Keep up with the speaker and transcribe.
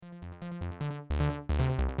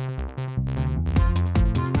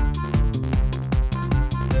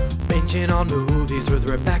Binging on movies with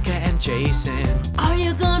Rebecca and Jason. Are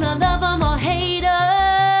you gonna love 'em or hate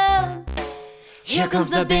 'em? Here comes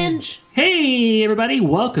the binge. Hey everybody,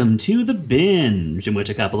 welcome to The Binge, in which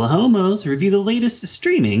a couple of homos review the latest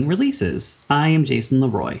streaming releases. I am Jason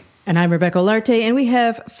Leroy. And I'm Rebecca Olarte, and we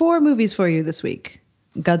have 4 movies for you this week.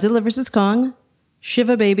 Godzilla vs. Kong,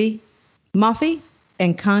 Shiva Baby, Moffie,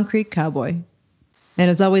 and Concrete Cowboy. And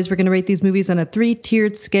as always, we're going to rate these movies on a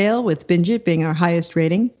 3-tiered scale, with Binge It being our highest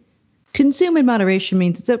rating. Consume in moderation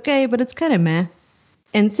means it's okay, but it's kind of meh.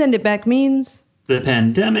 And send it back means... the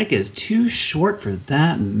pandemic is too short for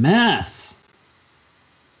that mess.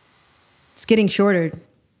 it's getting shorter.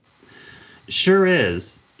 Sure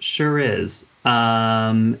is.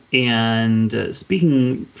 And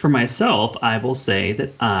speaking for myself, I will say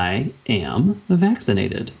that I am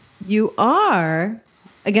vaccinated. You are?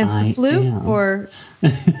 Against the flu? Am. Or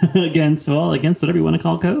against whatever you want to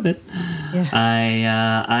call COVID. Yeah.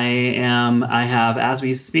 I have, as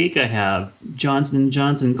we speak, I have Johnson &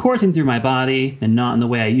 Johnson coursing through my body, and not in the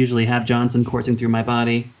way I usually have Johnson coursing through my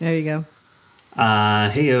body. there you go.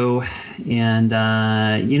 Heyo. And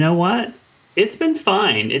you know what? It's been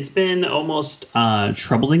fine. It's been almost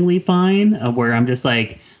troublingly fine, where I'm just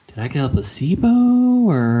like, did I get a placebo?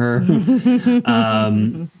 Or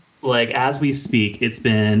like, as we speak, it's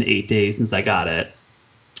been 8 days since I got it.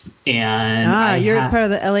 And you're part of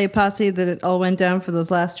the LA posse that it all went down for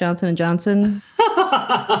those last Johnson & Johnson.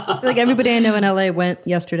 I feel like everybody I know in LA went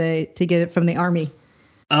yesterday to get it from the army.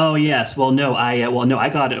 Oh yes, I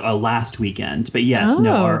got it last weekend, but yes,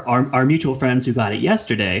 no, our mutual friends who got it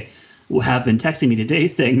yesterday have been texting me today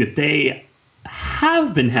saying that they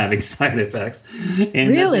have been having side effects,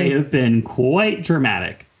 and that they have been quite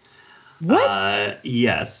dramatic. What?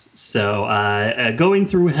 Yes. So going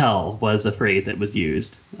through hell was a phrase that was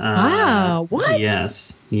used. Wow. What?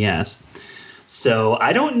 Yes. So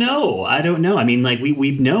I don't know. I mean, like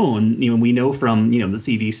we've known, we know from, the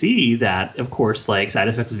CDC that, of course, like side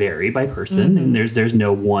effects vary by person, and there's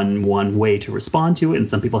no one way to respond to it. And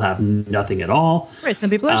some people have nothing at all. Right.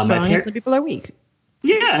 Some people are strong and some people are weak.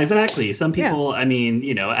 Yeah, exactly. Some people, I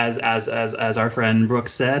mean, as our friend Brooke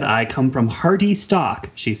said, I come from hearty stock,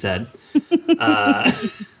 she said.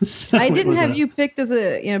 So I didn't have you picked as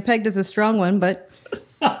pegged as a strong one, but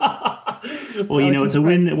well, it's a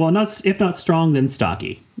win. Well, if not strong, then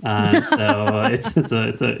stocky. So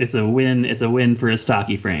it's a win. It's a win for a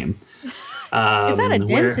stocky frame. It's not a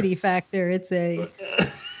density factor. It's a.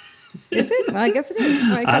 Is it? Well, I guess it is.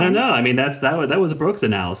 Right, I don't know. I mean, that was Brooke's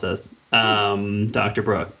analysis, Dr.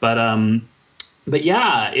 Brooke. But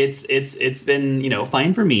yeah, it's been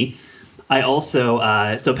fine for me. I also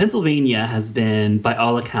so Pennsylvania has been, by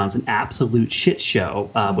all accounts, an absolute shit show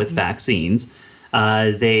with vaccines.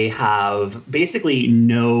 They have basically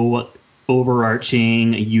no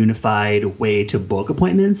overarching unified way to book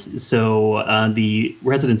appointments. So the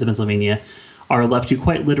residents of Pennsylvania are left to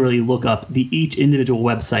quite literally look up each individual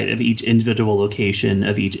website of each individual location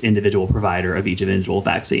of each individual provider of each individual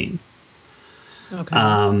vaccine.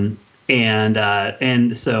 Okay.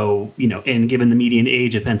 And so, and given the median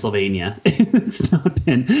age of Pennsylvania,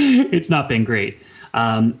 it's not been great.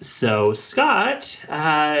 So Scott,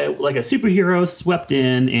 like a superhero, swept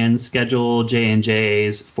in and scheduled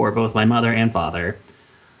J&Js for both my mother and father.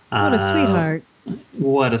 What a sweetheart.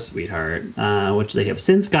 What a sweetheart, which they have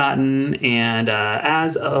since gotten. And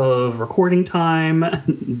as of recording time,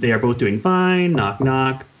 they are both doing fine. Knock,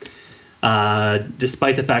 knock.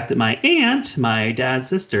 Despite the fact that my aunt, my dad's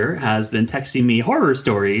sister, has been texting me horror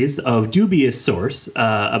stories of dubious source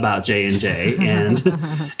about J&J and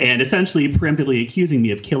essentially preemptively accusing me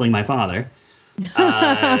of killing my father.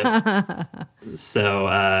 I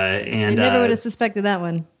never would have suspected that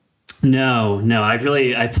one. No, I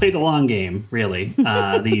played the long game, really,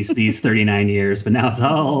 these 39 years, but now it's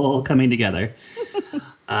all coming together.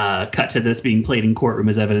 Cut to this being played in courtroom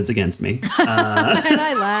as evidence against me. And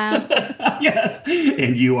I laugh. Yes,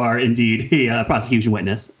 and you are indeed a prosecution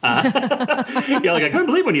witness. You're like, I couldn't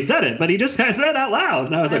believe when he said it, but he just kind of said it out loud.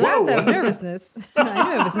 And I was like, whoa. Out of nervousness. I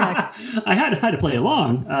knew it was next. I had to play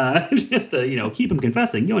along, just to, keep him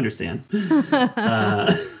confessing. You understand.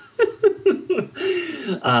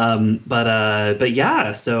 But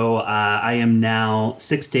yeah, so I am now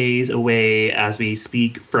 6 days away as we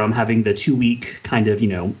speak from having the 2-week kind of,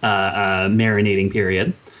 marinating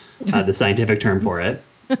period, the scientific term for it.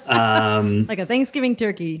 Like a Thanksgiving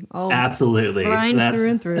turkey. Absolutely. Brine through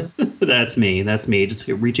and through. That's me. Just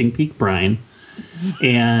reaching peak brine.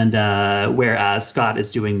 And whereas Scott is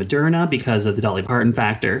doing Moderna because of the Dolly Parton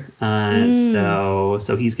factor.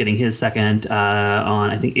 So he's getting his second on,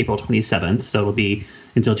 I think, April 27th. So it'll be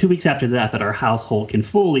until 2 weeks after that our household can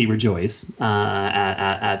fully rejoice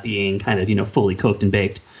at being kind of, fully cooked and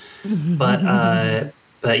baked.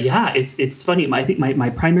 But yeah, it's funny. I think my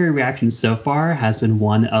primary reaction so far has been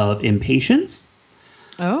one of impatience.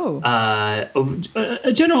 Oh.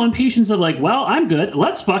 A general impatience of like, well, I'm good.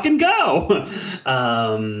 Let's fucking go.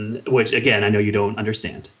 Which again, I know you don't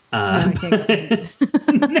understand. No, I can't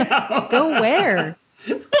No. go where?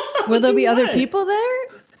 Will there be other people there?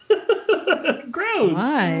 Gross.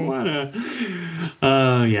 Why?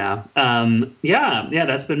 Yeah.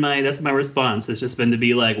 That's been my response. It's just been to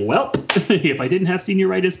be like, well, if I didn't have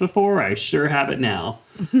senioritis before, I sure have it now.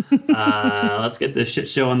 Let's get this shit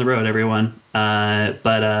show on the road, everyone.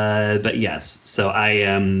 But yes. So I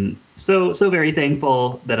am so very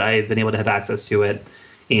thankful that I've been able to have access to it,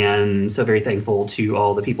 and so very thankful to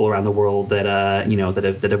all the people around the world that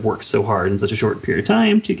that have worked so hard in such a short period of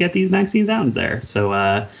time to get these vaccines out there. So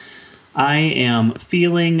I am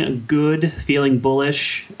feeling good, feeling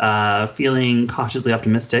bullish, feeling cautiously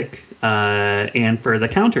optimistic. And for the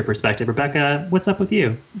counter perspective, Rebecca, what's up with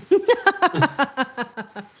you?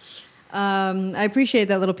 I appreciate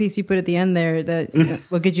that little piece you put at the end there that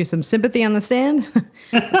will get you some sympathy on the stand.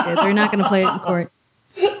 Okay, they're not going to play it in court.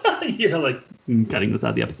 You're like cutting this out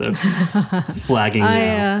of the episode. Flagging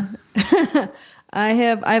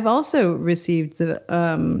I've also received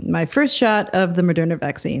my first shot of the Moderna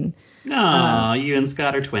vaccine. Oh, you and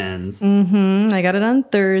Scott are twins. I got it on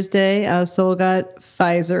Thursday. Sol got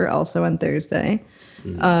Pfizer also on Thursday.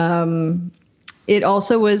 It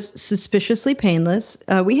also was suspiciously painless.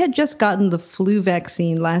 We had just gotten the flu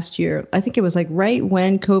vaccine last year. I think it was like right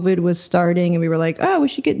when COVID was starting, and we were like, oh, we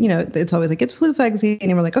should get, it's always like, it's flu vaccine.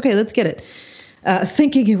 And we're like, okay, let's get it.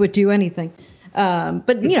 Thinking it would do anything.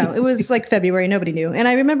 But it was like February, nobody knew. And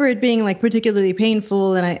I remember it being like particularly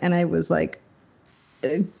painful. And I was like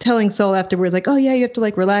telling Sol afterwards, like, oh yeah, you have to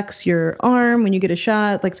like relax your arm when you get a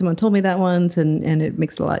shot. Like someone told me that once, and it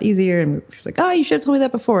makes it a lot easier. And she's like, oh, you should have told me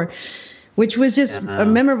that before. Which was just a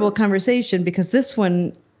memorable conversation, because this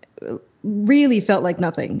one really felt like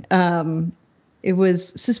nothing. It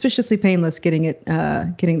was suspiciously painless getting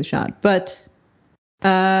the shot, but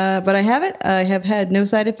I have it. I have had no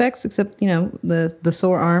side effects except the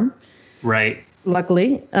sore arm. Right.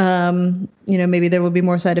 Luckily, maybe there will be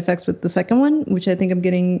more side effects with the second one, which I think I'm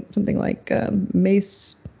getting something like May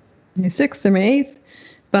 6th or May 8th.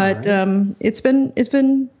 But right. It's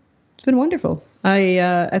been wonderful.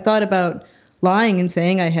 I thought about lying and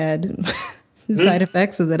saying I had side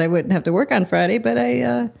effects so that I wouldn't have to work on Friday, but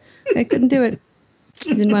I couldn't do it.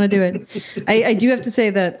 Didn't want to do it. I do have to say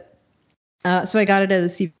that. So I got it at a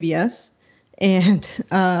CVS, and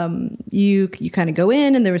you kind of go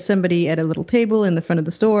in, and there was somebody at a little table in the front of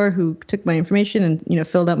the store who took my information and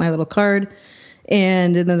filled out my little card,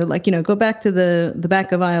 and then they're like, go back to the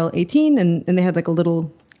back of aisle 18, and they had like a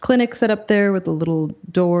little clinic set up there with the little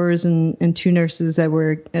doors and two nurses that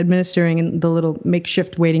were administering in the little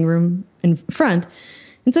makeshift waiting room in front.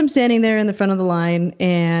 And so I'm standing there in the front of the line,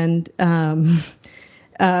 and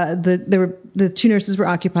the two nurses were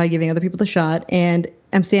occupied giving other people the shot, and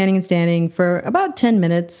I'm standing for about 10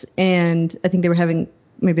 minutes, and I think they were having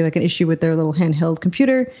maybe like an issue with their little handheld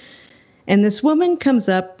computer. And this woman comes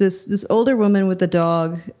up, this older woman with a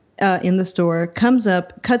dog in the store, comes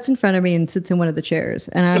up, cuts in front of me, and sits in one of the chairs.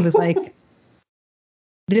 And I was like,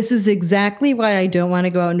 this is exactly why I don't want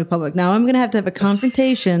to go out into public. Now I'm going to have a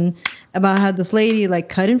confrontation about how this lady like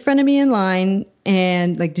cut in front of me in line,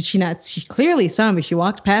 and like, did she not? She clearly saw me. She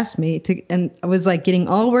walked past me and I was like getting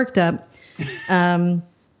all worked up.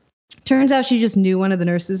 Turns out she just knew one of the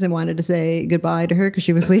nurses and wanted to say goodbye to her because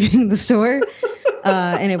she was leaving the store.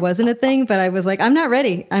 And it wasn't a thing, but I was like, I'm not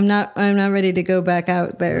ready. I'm not ready to go back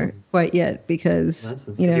out there quite yet, because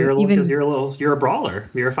you're a brawler.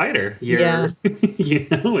 You're a fighter.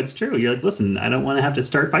 It's true. You're like, listen, I don't want to have to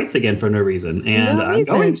start fights again for no reason, and I'm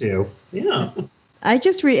going to. Yeah. I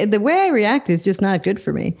just the way I react is just not good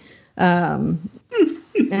for me.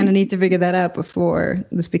 And I need to figure that out before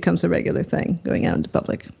this becomes a regular thing, going out into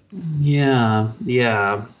public. Yeah,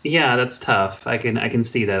 that's tough. I can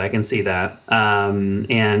see that. And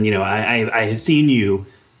I have seen you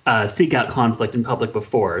seek out conflict in public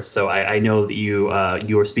before, so I know that you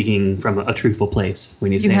are speaking from a truthful place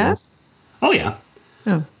when you say this. Oh yeah.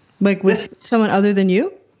 Oh, like with someone other than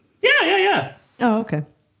you? Yeah. Oh, okay.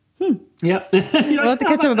 Yeah. We'll have to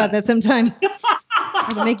catch up about that sometime.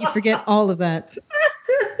 I'll make you forget all of that.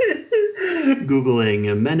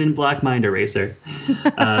 Googling Men in Black Mind Eraser.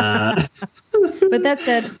 But that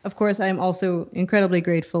said, of course, I am also incredibly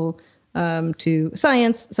grateful to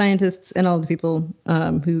scientists, and all the people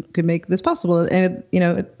who could make this possible. And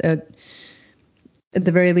at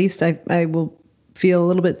the very least, I will feel a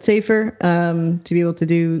little bit safer to be able to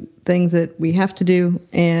do things that we have to do,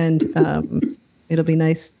 and it'll be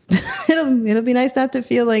nice. it'll be nice not to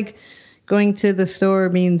feel like going to the store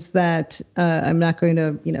means that I'm not going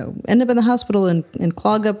to end up in the hospital and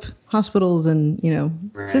clog up hospitals, and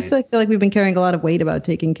Right. it's just I feel like we've been carrying a lot of weight about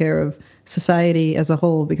taking care of society as a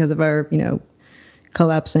whole because of our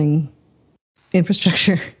collapsing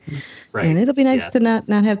infrastructure. Right. And it'll be nice to not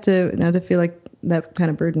have to feel like that kind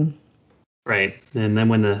of burden. Right. And then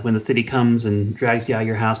when the city comes and drags you out of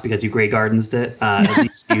your house because you Grey Gardensed it, at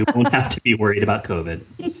least you won't have to be worried about COVID.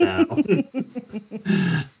 So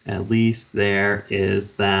at least there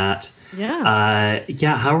is that. Yeah.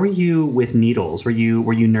 How are you with needles? Were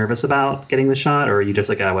you nervous about getting the shot, or are you just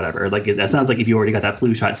like, whatever? Like, that sounds like if you already got that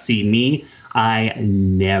flu shot. See me, I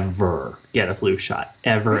never get a flu shot.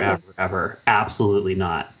 Ever, Really? ever. Absolutely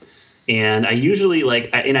not. And I usually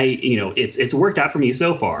it's worked out for me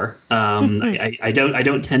so far. I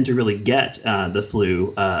don't tend to really get the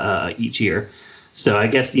flu each year. So I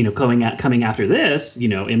guess, coming after this,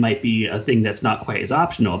 it might be a thing that's not quite as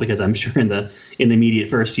optional, because I'm sure in the immediate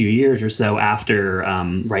first few years or so after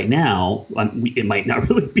right now, it might not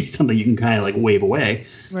really be something you can kind of like wave away.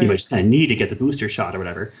 Right. You might just kind of need to get the booster shot or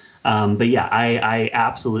whatever. But yeah, I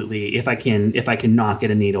absolutely, if I can not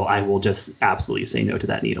get a needle, I will just absolutely say no to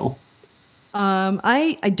that needle.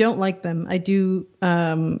 I don't like them. I do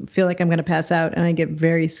feel like I'm going to pass out, and I get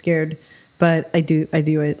very scared, but I do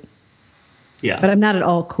it. Yeah. But I'm not at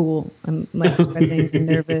all cool. I'm like sweating and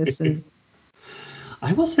nervous, and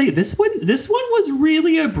I will say this one was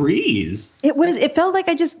really a breeze. it felt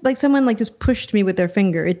like someone just pushed me with their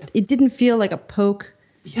finger. It didn't feel like a poke.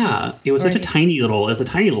 Yeah, it was such a tiny little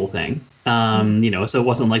thing. So it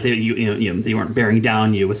wasn't like they weren't bearing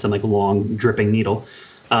down you with some like long dripping needle.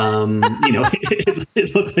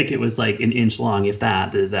 It looked like it was like an inch long, if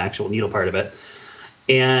that, the actual needle part of it.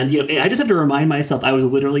 And I just have to remind myself, I was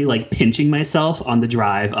literally like pinching myself on the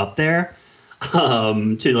drive up there,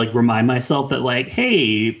 to like remind myself that like,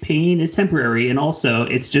 hey, pain is temporary, and also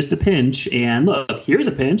it's just a pinch. And look, here's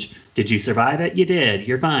a pinch. Did you survive it? You did.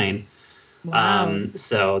 You're fine. Wow.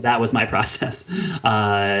 So that was my process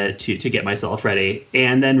to get myself ready.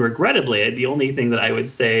 And then regrettably, the only thing that I would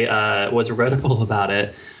say was regrettable about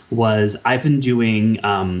it was I've been doing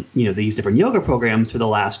these different yoga programs for the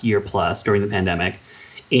last year plus during the pandemic.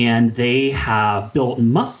 And they have built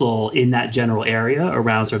muscle in that general area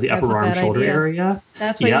around sort of the That's upper a arm, bad shoulder idea. area.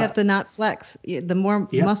 That's why you have to not flex. The more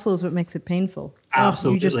muscle is what makes it painful.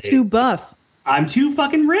 Absolutely. Oh, you're just too buff. I'm too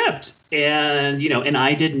fucking ripped. And, and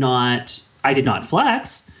I did not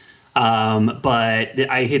flex, but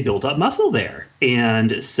I had built up muscle there.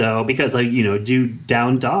 And so because I, do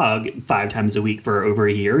down dog 5 times a week for over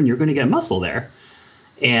a year, and you're going to get muscle there.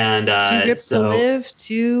 And too ripped to live,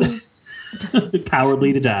 too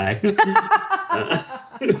cowardly to die.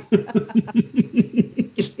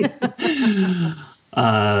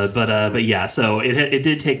 But yeah, so it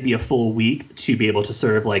did take me a full week to be able to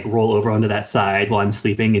sort of like roll over onto that side while I'm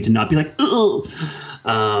sleeping and to not be like, ugh.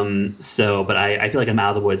 But I feel like I'm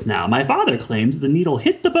out of the woods now. My father claims the needle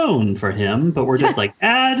hit the bone for him, but we're just like,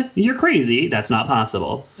 Dad, you're crazy. That's not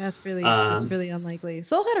possible. That's really unlikely.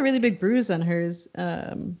 Sol had a really big bruise on hers.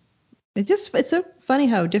 It's so funny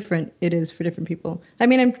how different it is for different people. I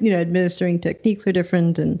mean, I'm administering techniques are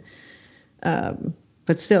different, and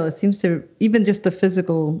but still, it seems to, even just the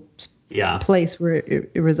physical place where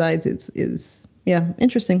it resides is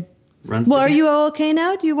interesting. Well, are you all okay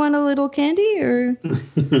now? Do you want a little candy, or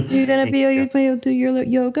you gonna do your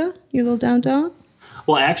yoga, your little down dog?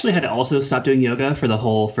 Well, I actually had to also stop doing yoga for the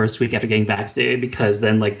whole first week after getting vaccinated, because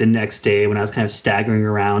then like the next day when I was kind of staggering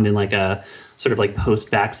around in like a sort of like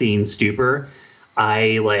post-vaccine stupor,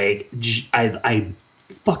 I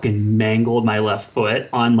fucking mangled my left foot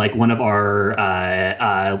on like one of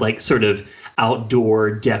our like sort of outdoor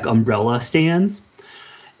deck umbrella stands.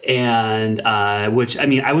 And which, I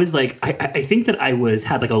mean, I was like, I think that I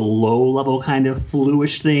had like a low level kind of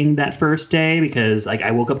fluish thing that first day, because like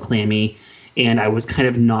I woke up clammy and I was kind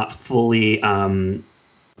of not fully in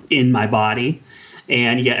my body.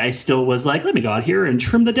 And yet I still was like, let me go out here and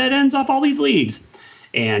trim the dead ends off all these leaves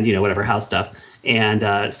and, whatever house stuff.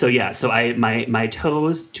 And so my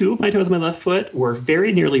toes, 2 of my toes on my left foot were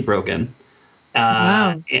very nearly broken.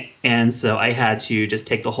 Wow. And so I had to just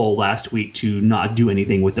take the whole last week to not do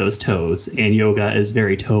anything with those toes. And yoga is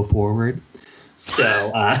very toe forward.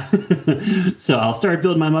 So, so I'll start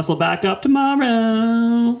building my muscle back up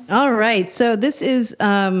tomorrow. All right. So this is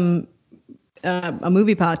a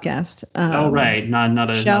movie podcast. Right. Not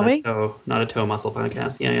a toe muscle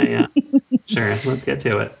podcast. Yeah. Sure. Let's get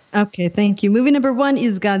to it. Okay. Thank you. Movie number 1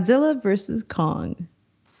 is Godzilla versus Kong.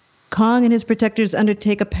 Kong and his protectors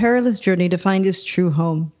undertake a perilous journey to find his true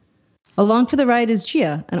home. Along for the ride is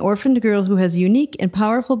Gia, an orphaned girl who has a unique and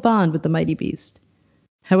powerful bond with the mighty beast.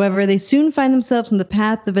 However, they soon find themselves in the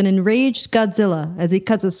path of an enraged Godzilla as he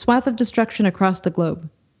cuts a swath of destruction across the globe.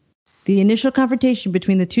 The initial confrontation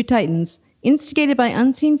between the two titans, instigated by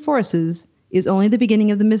unseen forces, is only the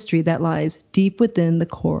beginning of the mystery that lies deep within the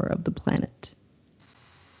core of the planet.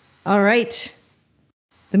 All right.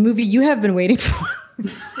 The movie you have been waiting for.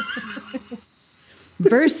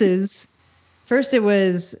 Versus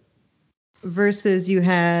you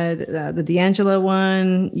had the D'Angelo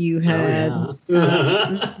one. You had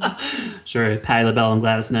sure, Patti LaBelle and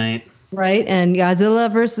Gladys Knight, right? And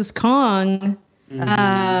Godzilla versus Kong.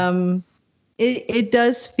 Mm-hmm. It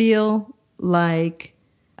does feel like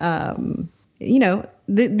these are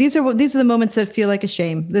the moments that feel like a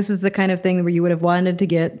shame. This is the kind of thing where you would have wanted to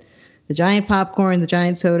get the giant popcorn, the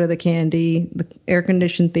giant soda, the candy, the air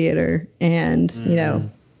conditioned theater,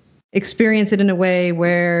 and experience it in a way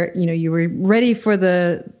where you were ready for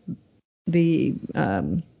the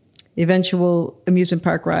eventual amusement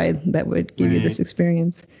park ride that would give you this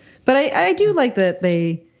experience. But I do like that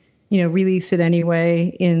they release it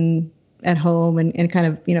anyway at home and kind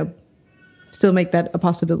of still make that a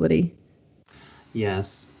possibility.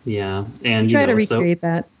 Yes, yeah, and try to recreate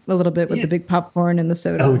that a little bit with the big popcorn and the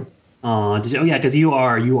soda. Because you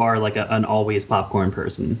are like an always popcorn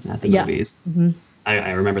person at the movies. Mm-hmm.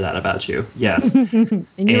 I remember that about you. Yes. And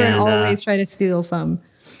you would always try to steal some.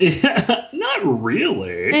 Not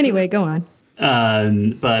really. Anyway, go on.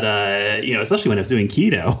 But especially when I was doing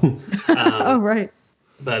keto. Oh, right.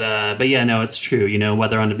 But yeah, no, it's true.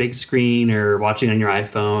 Whether on a big screen or watching on your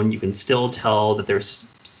iPhone, you can still tell that there's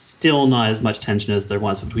still not as much tension as there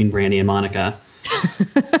was between Brandy and Monica.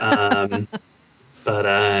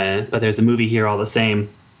 But there's a movie here all the same.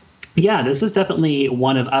 Yeah, this is definitely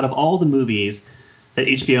out of all the movies that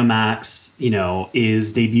HBO Max,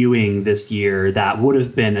 is debuting this year that would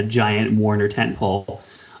have been a giant Warner tentpole.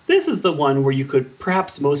 This is the one where you could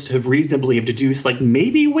perhaps most have reasonably have deduced, like,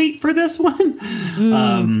 maybe wait for this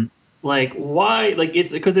one. Like, why? Like,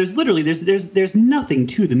 it's because there's nothing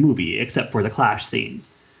to the movie except for the clash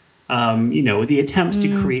scenes. The attempts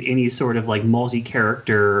to create any sort of like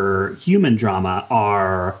multi-character human drama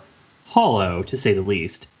are hollow, to say the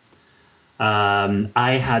least.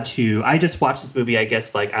 I just watched this movie, I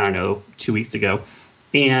guess, 2 weeks ago,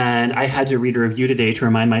 and I had to read a review today to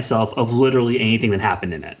remind myself of literally anything that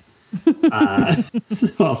happened in it.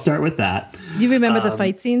 So I'll start with that. Do you remember the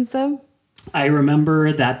fight scenes, though? I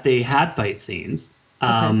remember that they had fight scenes,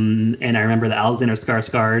 and I remember that Alexander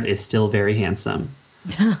Skarsgård is still very handsome.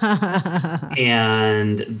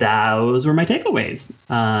 And those were my takeaways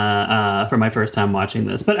for my first time watching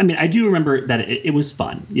this. But I mean, I do remember that it was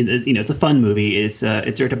fun. It's a fun movie. It's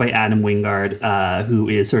directed by Adam Wingard, who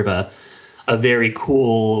is sort of a very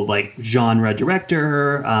cool like genre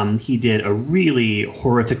director. He did a really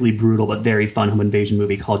horrifically brutal but very fun home invasion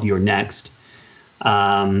movie called You're Next.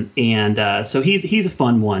 So he's a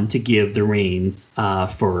fun one to give the reins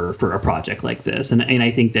for a project like this, and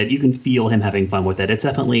I think that you can feel him having fun with it. It's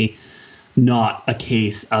definitely not a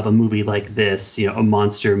case of a movie like this, a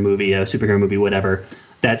monster movie, a superhero movie, whatever,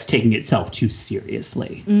 that's taking itself too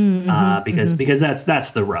seriously. Because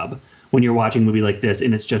that's the rub when you're watching a movie like this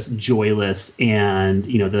and it's just joyless, and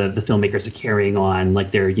the filmmakers are carrying on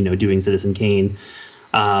like they're doing Citizen Kane.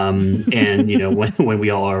 When we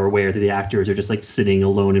all are aware that the actors are just like sitting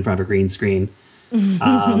alone in front of a green screen.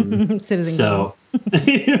 Citizen Kong.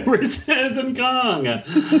 We're Citizen Kong.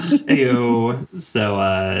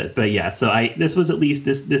 This was at least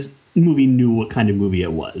this movie knew what kind of movie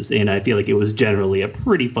it was, and I feel like it was generally a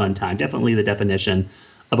pretty fun time. Definitely the definition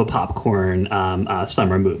of a popcorn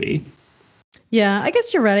summer movie. Yeah, I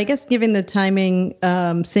guess you're right. I guess given the timing,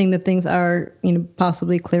 seeing that things are,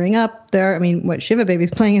 possibly clearing up there. I mean, Shiva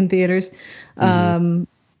Baby's playing in theaters.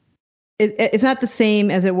 It's not the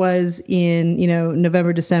same as it was in,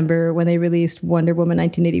 November, December when they released Wonder Woman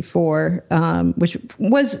 1984, which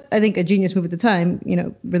was, I think, a genius move at the time,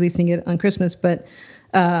 releasing it on Christmas. But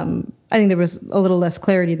I think there was a little less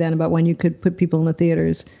clarity then about when you could put people in the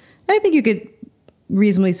theaters. I think you could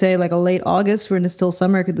reasonably say like a late August when it's still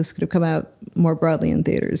summer, this could have come out more broadly in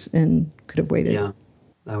theaters and could have waited. Yeah,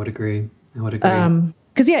 I would agree. Because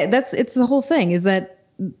it's the whole thing is that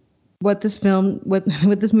what this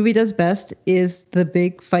movie does best is the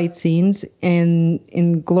big fight scenes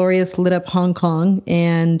in glorious lit up Hong Kong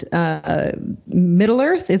and Middle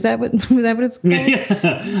Earth. Is that what it's called?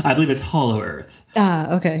 Yeah, I believe it's Hollow Earth.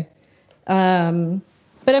 Okay.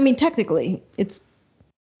 But I mean, technically, it's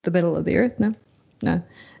the middle of the earth. No.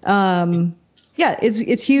 Yeah,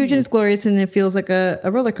 it's huge and it's glorious and it feels like a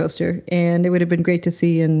roller coaster. And it would have been great to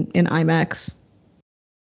see in IMAX,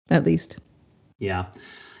 at least. Yeah.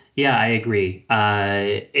 Yeah, I agree.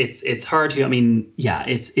 It's hard to. I mean, yeah,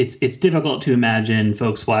 it's difficult to imagine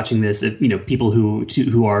folks watching this. If, people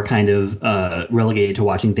who are kind of relegated to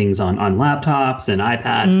watching things on laptops and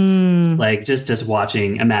iPads, like just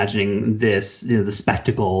imagining this, the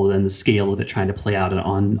spectacle and the scale of it trying to play out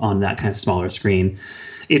on that kind of smaller screen.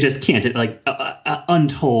 It just can't.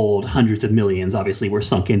 Untold hundreds of millions obviously were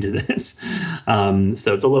sunk into this,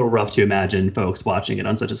 so it's a little rough to imagine folks watching it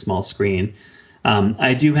on such a small screen.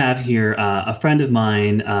 I do have here a friend of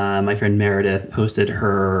mine, my friend Meredith, posted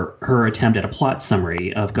her attempt at a plot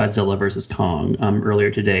summary of Godzilla versus Kong earlier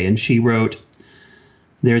today, and she wrote,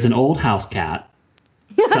 "There's an old house cat.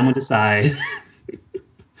 Someone decide."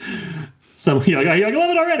 I love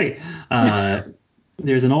it already.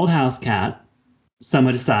 There's an old house cat.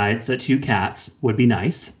 Someone decides that two cats would be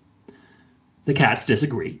nice. The cats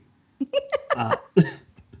disagree.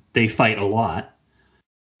 They fight a lot.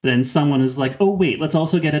 Then someone is like, "Oh, wait, let's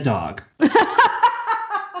also get a dog."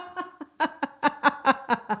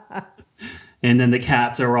 And then the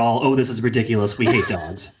cats are all, "Oh, this is ridiculous. We hate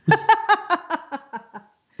dogs."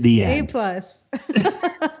 The end. A+.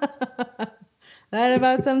 That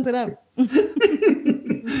about sums it up. I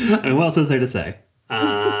mean, what else is there to say?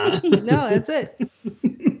 No, that's it.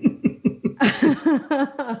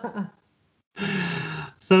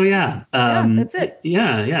 So yeah, that's it.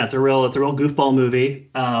 Yeah, it's a real goofball movie.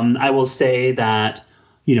 I will say that,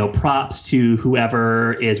 props to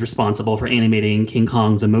whoever is responsible for animating King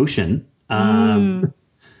Kong's emotion,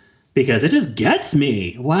 because it just gets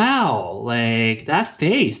me. Wow, like that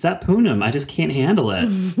face, that punum, I just can't handle it.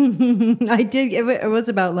 I did. It was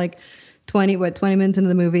about like 20 minutes into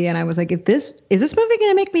the movie, and I was like, is this movie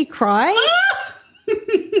gonna make me cry?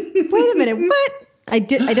 Wait a minute, what? I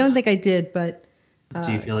don't think I did, but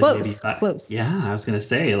do you feel close, like maybe close? Yeah, I was gonna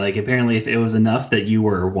say, like, apparently if it was enough that you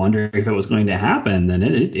were wondering if it was going to happen, then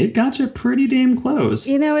it got you pretty damn close.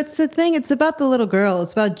 It's the thing. It's about the little girl.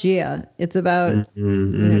 It's about Gia. It's about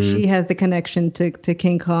she has the connection to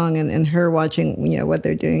King Kong and her watching what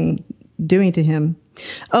they're doing to him.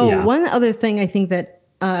 Oh, yeah. One other thing I think that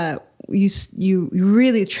you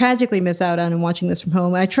really tragically miss out on in watching this from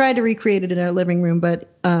home. I tried to recreate it in our living room, but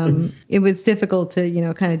it was difficult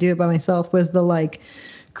to kind of do it by myself. Was the like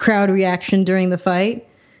crowd reaction during the fight?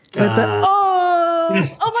 But oh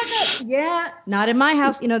my god, yeah, not in my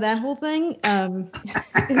house. That whole thing.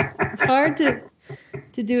 It's hard to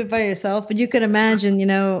do it by yourself, but you could imagine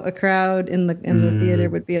a crowd in the theater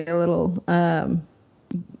would be a little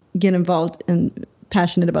get involved and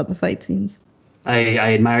passionate about the fight scenes.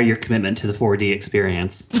 I admire your commitment to the 4D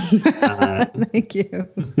experience. Thank you.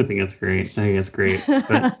 I think that's great.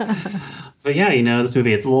 But yeah, this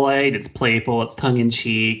movie, it's light, it's playful, it's tongue in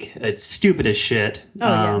cheek, it's stupid as shit.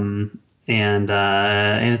 And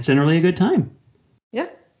it's generally a good time. Yeah.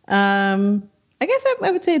 I guess I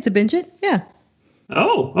would say it's a binge it. Yeah.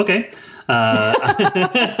 Oh, okay.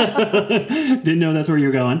 Didn't know that's where you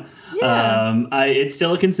were going. Yeah. It's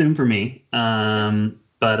still a consume for me. But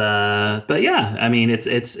yeah, I mean,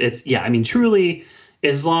 it's yeah, I mean, truly,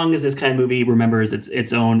 as long as this kind of movie remembers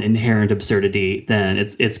its own inherent absurdity, then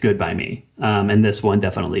it's good by me. And this one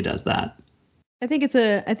definitely does that. I think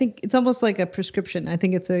it's almost like a prescription. I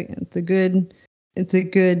think it's a good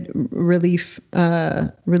release.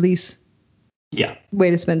 Yeah.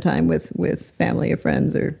 Way to spend time with family or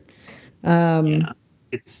friends or. Yeah.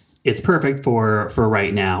 It's perfect for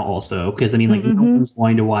right now also, because I mean, like, no one's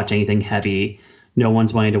going to watch anything heavy. No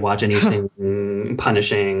one's wanting to watch anything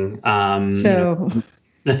punishing. So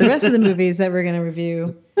the rest of the movies that we're going to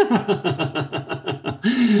review. That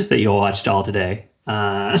you watched all today.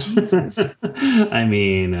 Jesus. I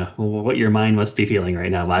mean, what your mind must be feeling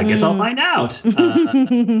right now. Well, I guess I'll find out.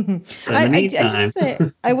 I should say,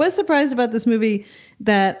 I was surprised about this movie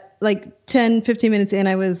that like 10, 15 minutes in,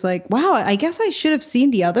 I was like, wow, I guess I should have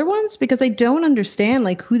seen the other ones because I don't understand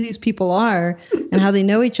like who these people are and how they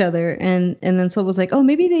know each other. And then Sol was like, oh,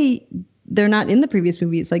 maybe they're not in the previous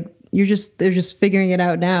movies. Like they're just figuring it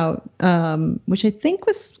out now, which I think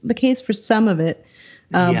was the case for some of it.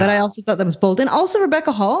 But I also thought that was bold. And also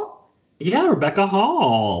Rebecca Hall. Yeah, Rebecca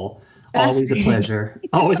Hall. Always a pleasure.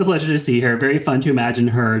 Always a pleasure to see her. Very fun to imagine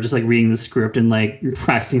her just like reading the script and like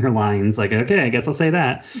practicing her lines. Like, okay, I guess I'll say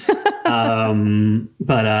that.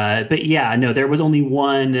 But yeah, no, there was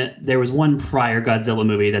one prior Godzilla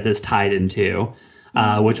movie that this tied into,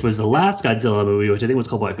 which was the last Godzilla movie, which I think was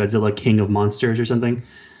called Godzilla King of Monsters or something.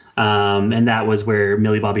 And that was where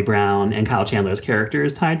Millie Bobby Brown and Kyle Chandler's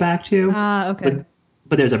characters tied back to. Okay.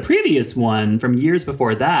 But there's a previous one from years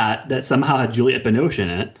before that somehow had Juliette Binoche in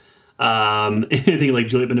it. I think like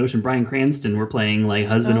Juliette Binoche and Bryan Cranston were playing like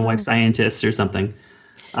husband and wife scientists or something.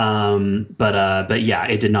 But yeah,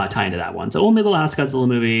 it did not tie into that one. So only the last Godzilla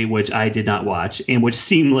movie, which I did not watch, and which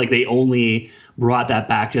seemed like they only brought that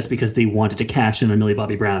back just because they wanted to cash in on Millie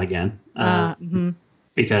Bobby Brown again.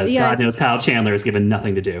 Because God knows Kyle Chandler is given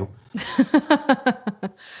nothing to do.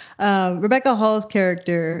 Rebecca Hall's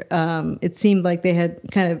character, it seemed like they had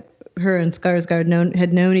kind of, her and Skarsgård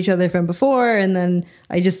had known each other from before, and then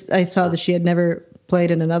I saw that she had never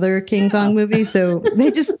played in another King Kong movie, so they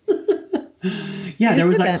just there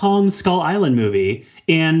was that Kong Skull Island movie,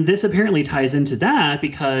 and this apparently ties into that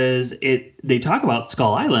because they talk about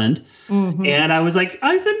Skull Island, and I was like,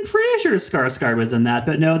 I'm pretty sure Skarsgård was in that,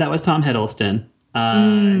 but no, that was Tom Hiddleston,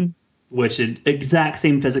 which is exact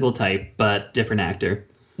same physical type but different actor.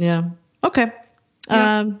 Yeah. Okay.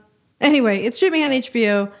 Yeah. Anyway, it's streaming on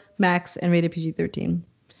HBO Max and rated PG-13.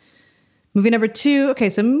 Movie number 2. Okay,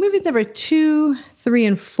 so movies number 2, 3,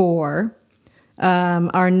 and 4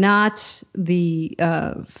 are not the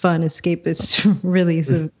fun escapist release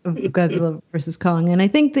of Godzilla versus Kong, and I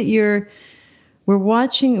think that we're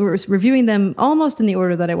reviewing them almost in the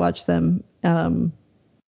order that I watched them, and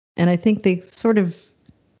I think they sort of.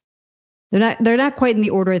 They're not quite in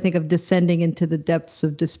the order, I think, of descending into the depths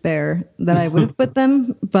of despair that I would have put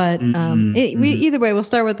them. But either way, we'll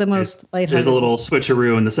start with the most lighthearted. There's a little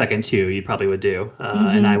switcheroo in the second two. You probably would do,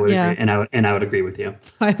 and I would agree, and I would agree with you.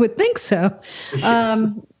 I would think so.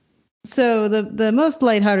 Yes. So the most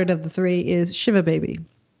lighthearted of the three is Shiva Baby.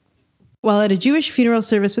 While at a Jewish funeral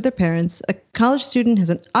service with her parents, a college student has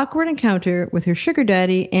an awkward encounter with her sugar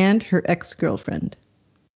daddy and her ex-girlfriend.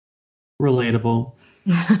 Relatable.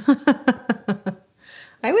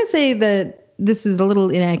 I would say that this is a little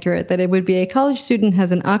inaccurate, that it would be a college student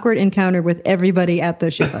has an awkward encounter with everybody at the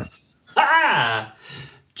Shiva.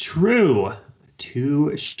 True.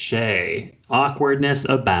 Touche. Awkwardness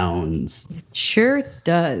abounds. It sure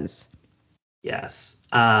does. Yes.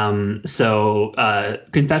 So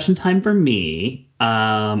confession time for me.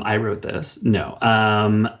 I wrote this. No.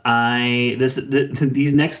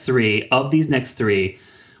 These next three,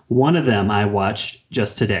 one of them I watched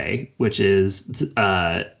just today, which is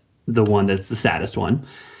the one that's the saddest one.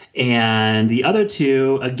 And the other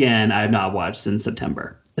two, again, I have not watched since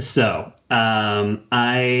September. So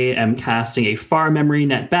I am casting a far memory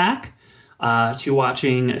net back to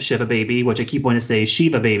watching Shiva Baby, which I keep wanting to say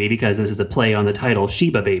Shiva Baby because this is a play on the title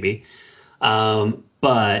Shiva Baby.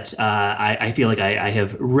 But I feel like I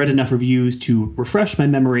have read enough reviews to refresh my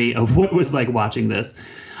memory of what it was like watching this.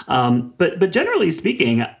 But generally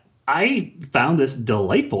speaking, I found this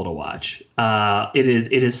delightful to watch. It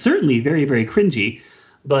is certainly very, very cringy,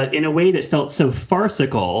 but in a way that felt so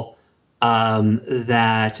farcical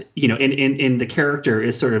that, you know, in the character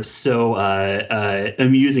is sort of so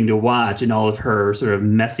amusing to watch in all of her sort of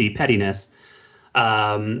messy pettiness.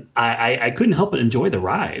 I couldn't help but enjoy the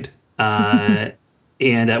ride.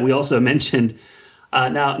 And we also mentioned,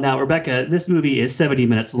 now, Rebecca, this movie is 70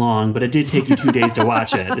 minutes long, but it did take you 2 days to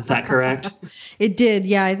watch it. Is that correct? It did.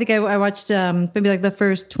 Yeah, I think I watched maybe like the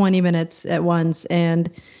first 20 minutes at once, and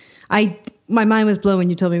my mind was blown when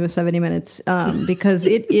you told me it was 70 minutes because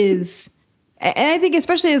it is, and I think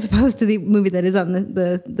especially as opposed to the movie that is on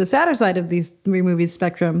the sadder side of these three movies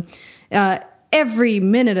spectrum, every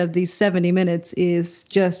minute of these 70 minutes is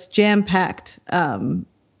just jam-packed.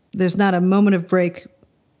 There's not a moment of break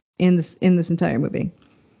in this entire movie,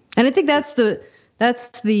 and I think that's the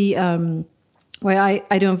why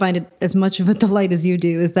I don't find it as much of a delight as you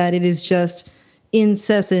do, is that it is just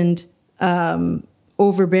incessant,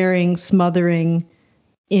 overbearing, smothering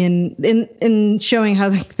in showing how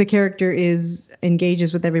the character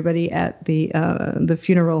engages with everybody at the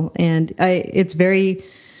funeral, and it's very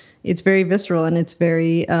visceral, and it's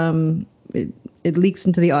very it leaks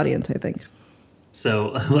into the audience, I think.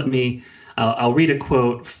 So I'll read a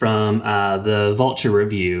quote from the Vulture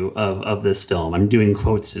review of this film. I'm doing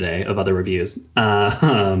quotes today of other reviews that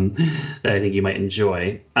I think you might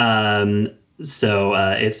enjoy. So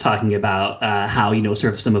it's talking about how, you know,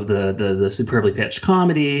 sort of some of the superbly pitched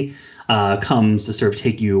comedy comes to sort of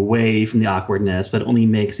take you away from the awkwardness, but only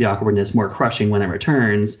makes the awkwardness more crushing when it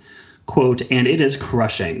returns. Quote, "And it is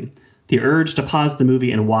crushing. The urge to pause the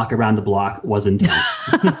movie and walk around the block was intense.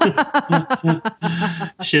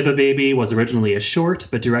 Shiva Baby was originally a short,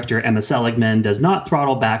 but director Emma Seligman does not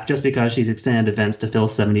throttle back just because she's extended events to fill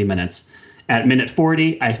 70 minutes. At minute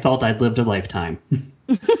 40, I felt I'd lived a lifetime.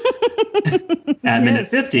 At minute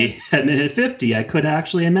 50, I could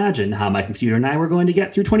actually imagine how my computer and I were going to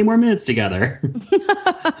get through 20 more minutes together.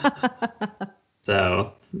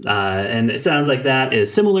 So, and it sounds like that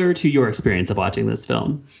is similar to your experience of watching this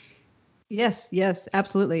film. Yes,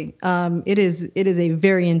 absolutely. It is a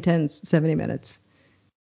very intense 70 minutes.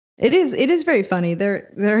 It is very funny. There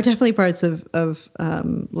are definitely parts of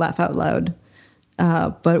laugh out loud.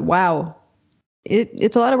 But wow,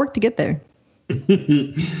 it's a lot of work to get there.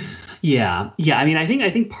 Yeah. I mean, I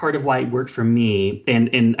think part of why it worked for me,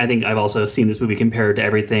 and I think I've also seen this movie compared to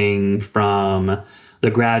everything from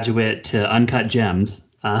The Graduate to Uncut Gems.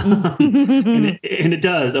 And it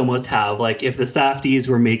does almost have, like, if the Safdies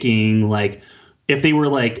were making, like, if they were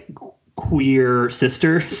like queer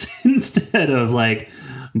sisters instead of like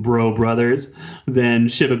bro brothers, then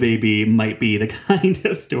Shiva Baby might be the kind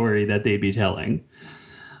of story that they'd be telling.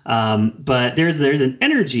 But there's an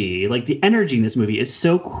energy, like the energy in this movie is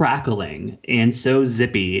so crackling and so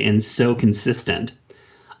zippy and so consistent,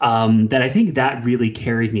 that I think that really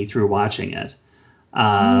carried me through watching it.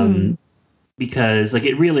 Because like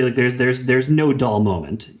it really, like there's no dull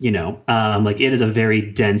moment, you know, like it is a very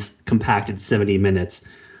dense, compacted 70 minutes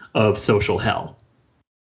of social hell.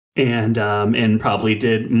 And probably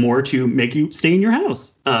did more to make you stay in your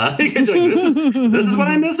house. This is what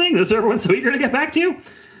I'm missing. This is everyone's so eager to get back to.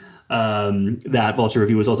 That Vulture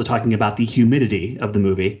review was also talking about the humidity of the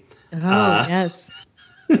movie. Oh, yes.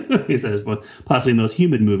 He said it's possibly the most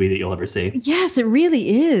humid movie that you'll ever see. Yes, it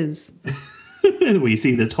really is. We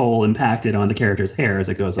see this hole impacted on the character's hair as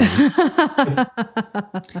it goes on.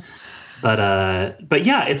 But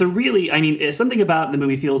yeah, it's a really, I mean, it's something about the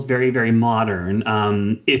movie feels very, very modern.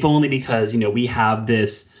 If only because, you know, we have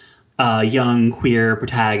this young queer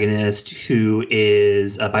protagonist who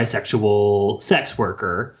is a bisexual sex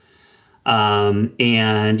worker,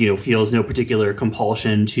 and, you know, feels no particular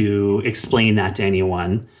compulsion to explain that to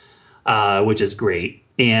anyone, which is great.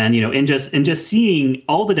 And, you know, and just seeing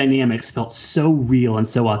all the dynamics felt so real and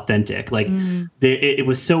so authentic. Like it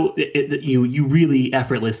was so you really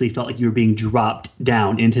effortlessly felt like you were being dropped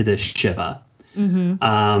down into this Shiva.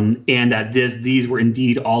 And that these were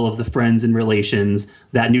indeed all of the friends and relations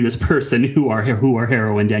that knew this person who our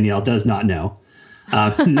heroine Danielle does not know.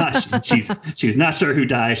 She's not sure who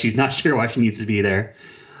died. She's not sure why she needs to be there.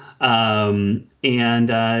 So,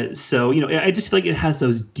 you know, I just feel like it has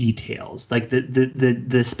those details, like the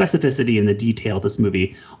specificity and the detail of this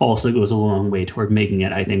movie also goes a long way toward making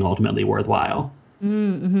it, I think, ultimately worthwhile.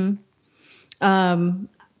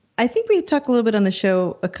 I think we talked a little bit on the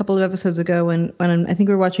show a couple of episodes ago when I think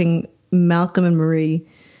we were watching Malcolm and Marie,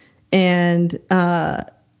 and I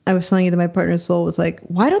was telling you that my partner's soul was like,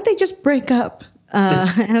 why don't they just break up?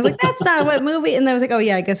 And I was like, that's not what movie. And I was like, oh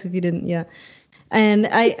yeah, I guess if you didn't, yeah. And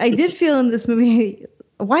I did feel in this movie,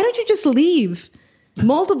 why don't you just leave?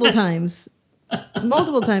 Multiple times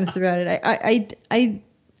throughout it. I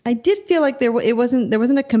did feel like there wasn't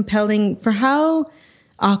a compelling, for how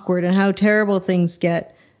awkward and how terrible things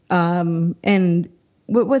get, and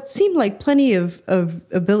what seemed like plenty of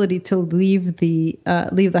ability to leave the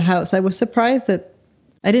house. I was surprised that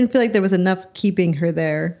I didn't feel like there was enough keeping her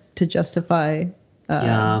there to justify.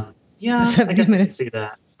 The 70 minutes. I see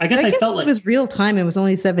that. I guess I felt like it was real time. It was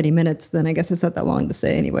only 70 minutes. Then I guess it's not that long to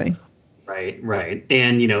stay anyway. Right.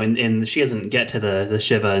 And, you know, and she doesn't get to the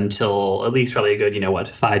Shiva until at least probably a good,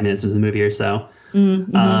 5 minutes into the movie or so.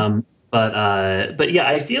 But yeah,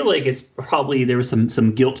 I feel like it's probably there was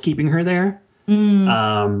some guilt keeping her there.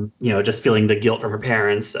 Just feeling the guilt from her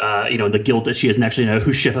parents, the guilt that she doesn't actually know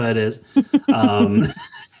who Shiva it is. And,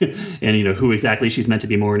 who exactly she's meant to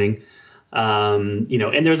be mourning. And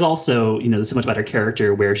there's also, there's so much about her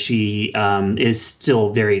character where she is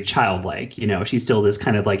still very childlike. She's still this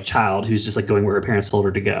kind of like child who's just like going where her parents told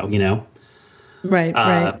her to go,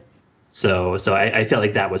 Right. So I felt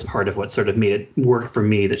like that was part of what sort of made it work for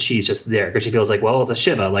me, that she's just there because she feels like, well, it's a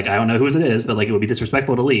Shiva. Like, I don't know whose it is, but like it would be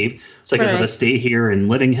disrespectful to leave. So I guess I'll just stay here in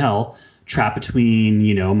living hell, trapped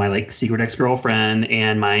between, my like secret ex-girlfriend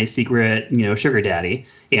and my secret, sugar daddy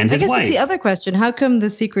and his wife. I guess that's the other question. How come the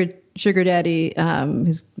secret sugar daddy,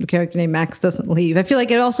 his character named Max, doesn't leave? I feel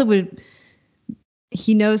like it also would,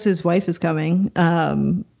 he knows his wife is coming.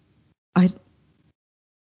 I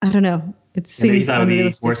don't know. It seems that would be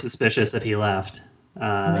unrealistic. more suspicious if he left.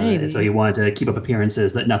 Maybe. So he wanted to keep up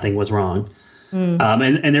appearances that nothing was wrong.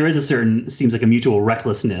 And there is seems like a mutual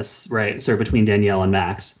recklessness, right, sort of between Danielle and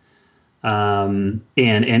Max.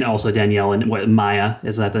 And also Danielle and Maya,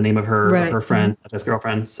 is that the name of her friend, his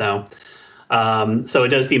girlfriend? So it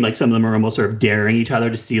does seem like some of them are almost sort of daring each other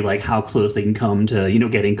to see like how close they can come to,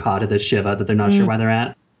 getting caught at this Shiva that they're not sure why they're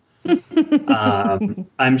at.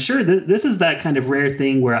 I'm sure this is that kind of rare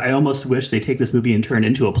thing where I almost wish they take this movie and turn it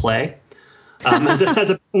into a play, as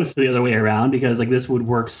opposed to the other way around, because like this would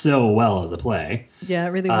work so well as a play. Yeah, it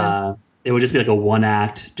really would. It would just be like a one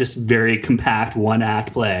act, just very compact one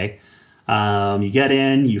act play. You get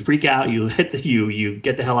in, you freak out, you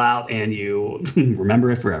get the hell out, and you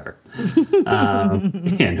remember it forever.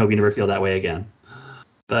 And hope you never feel that way again.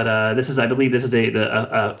 But I believe this is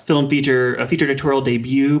a feature directorial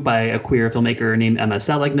debut by a queer filmmaker named Emma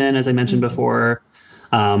Seligman, as I mentioned before.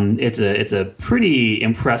 It's a pretty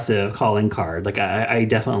impressive calling card. Like I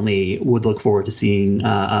definitely would look forward to seeing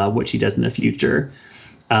what she does in the future.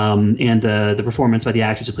 And the performance by the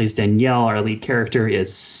actress who plays Danielle, our lead character,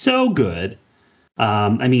 is so good.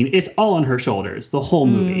 I mean, it's all on her shoulders, the whole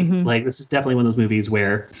movie. Like, this is definitely one of those movies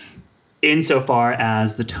where, insofar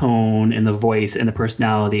as the tone and the voice and the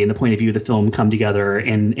personality and the point of view of the film come together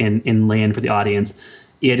and land for the audience,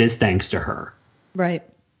 it is thanks to her. Right.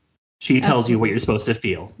 She tells you what you're supposed to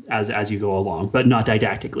feel as you go along, but not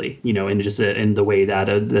didactically, in the way that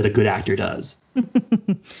a good actor does.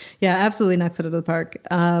 Yeah, absolutely knocks it out of the park.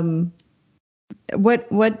 What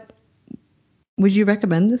would you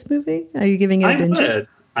recommend this movie? Are you giving it a binge?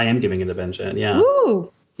 I am giving it a binge. Yeah.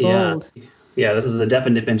 Ooh, bold. Yeah, this is a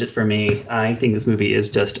definite binge it for me. I think this movie is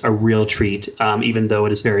just a real treat, even though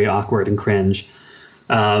it is very awkward and cringe.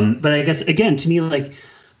 But I guess, again, to me, like,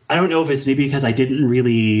 I don't know if it's maybe because I didn't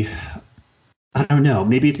really, I don't know.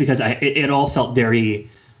 Maybe it's because it all felt very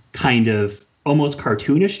kind of almost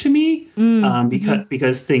cartoonish to me,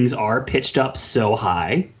 because things are pitched up so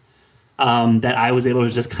high, that I was able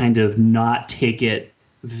to just kind of not take it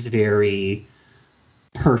very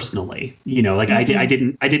personally. I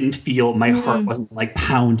didn't feel, my heart wasn't like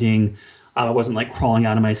pounding, it wasn't like crawling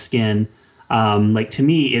out of my skin. Like, to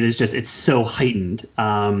me, it's so heightened,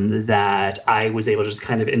 that I was able to just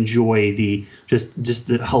kind of enjoy the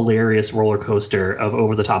hilarious roller coaster of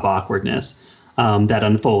over the top awkwardness that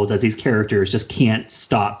unfolds as these characters just can't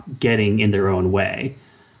stop getting in their own way,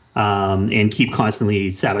 and keep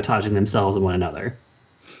constantly sabotaging themselves and one another.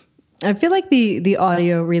 I feel like the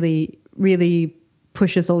audio really, really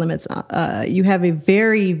pushes the limits. You have a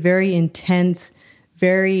very, very intense,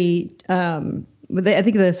 very I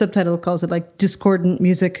think the subtitle calls it like discordant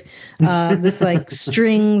music. This like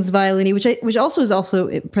strings, violin, which also is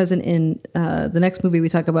also present in the next movie we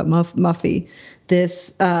talk about, Moffie.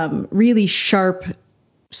 This really sharp,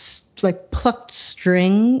 like plucked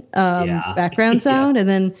string background sound, and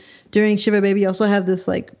then during Shiva Baby, you also have this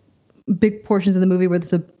like big portions of the movie where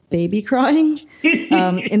there's a baby crying,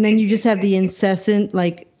 and then you just have the incessant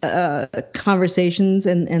like conversations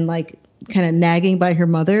and like kind of nagging by her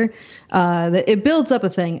mother. That it builds up a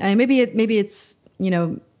thing. Maybe it's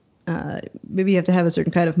maybe you have to have a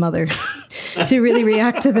certain kind of mother to really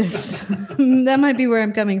react to this. That might be where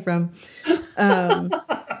I'm coming from.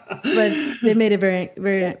 But they made it very,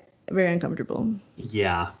 very, very uncomfortable.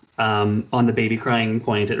 Yeah. On the baby crying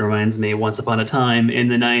point, it reminds me once upon a time in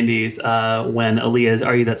the 90s, when Aaliyah's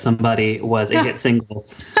Are You That Somebody was a hit single.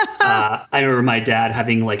 I remember my dad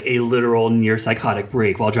having like a literal near psychotic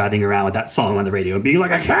break while driving around with that song on the radio and being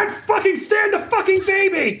like, I can't fucking stand the fucking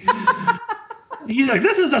baby. He's like,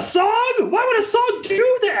 this is a song? Why would a song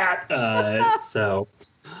do that? Yes. So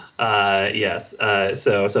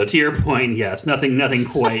to your point, yes, nothing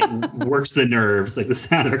quite works the nerves like the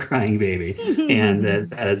sound of a crying baby, and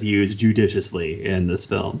that is used judiciously in this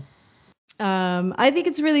film. I think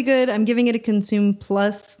it's really good. I'm giving it a Consume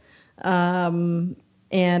Plus, and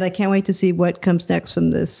I can't wait to see what comes next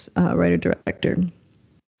from this writer-director.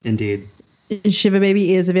 Indeed. Shiva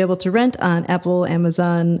Baby is available to rent on Apple,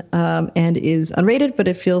 Amazon, and is unrated, but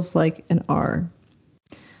it feels like an R.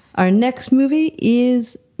 Our next movie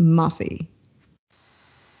is Moffie.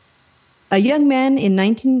 A young man in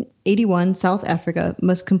 1981 South Africa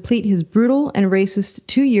must complete his brutal and racist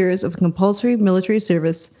 2 years of compulsory military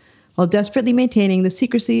service while desperately maintaining the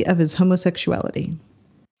secrecy of his homosexuality.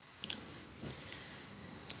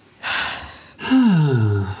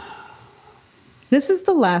 This is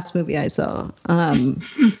the last movie I saw.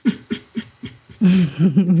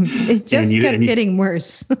 It just kept getting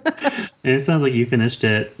worse. And it sounds like you finished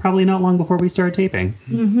it probably not long before we started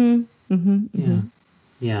taping.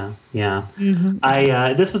 Yeah.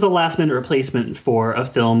 Mm-hmm. This was a last-minute replacement for a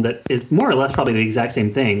film that is more or less probably the exact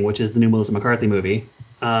same thing, which is the new Melissa McCarthy movie.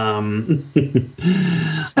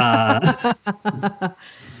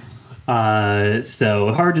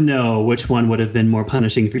 So hard to know which one would have been more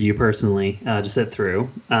punishing for you personally to sit through.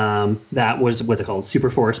 That was, what's it called? Super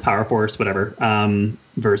Force, Power Force, whatever,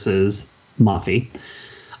 versus Moffie.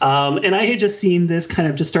 And I had just seen this kind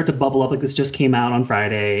of just start to bubble up. Like, this just came out on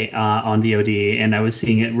Friday on VOD, and I was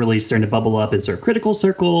seeing it really starting to bubble up in sort of critical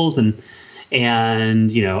circles, and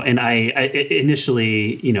I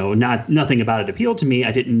initially, nothing about it appealed to me.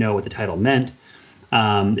 I didn't know what the title meant.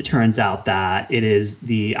 It turns out that it is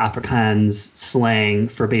the Afrikaans slang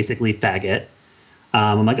for basically faggot.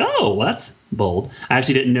 I'm like, oh, well, that's bold. I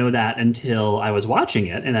actually didn't know that until I was watching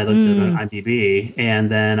it, and I looked at it on IMDb, and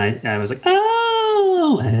then I was like, oh.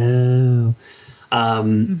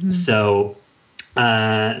 So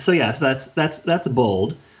that's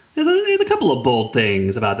bold. There's a couple of bold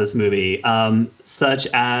things about this movie, such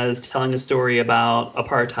as telling a story about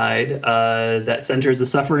apartheid that centers the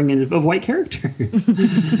suffering of white characters.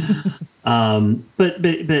 But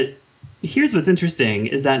here's what's interesting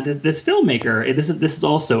is that this filmmaker, this is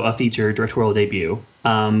also a feature directorial debut.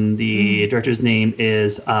 The director's name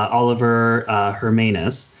is Oliver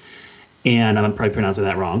Hermanus. And I'm probably pronouncing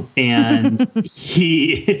that wrong. And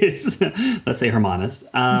he is, let's say, Hermanus.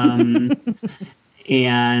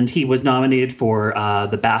 And he was nominated for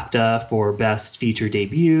the BAFTA for Best Feature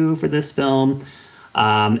Debut for this film.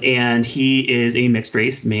 And he is a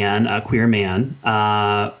mixed-race man, a queer man,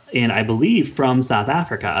 and I believe from South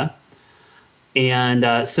Africa.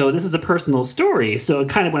 And so this is a personal story. So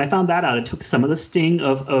kind of when I found that out, it took some of the sting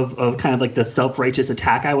of kind of like the self-righteous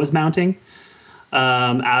attack I was mounting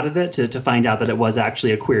out of it to find out that it was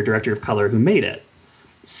actually a queer director of color who made it.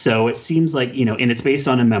 So it seems like, and it's based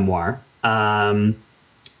on a memoir.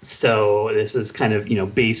 So this is kind of,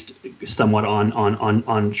 based somewhat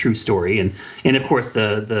on true story. And of course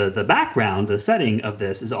the background, the setting of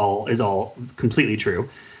this is all completely true.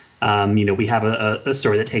 We have a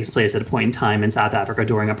story that takes place at a point in time in South Africa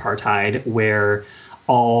during apartheid where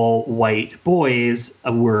all white boys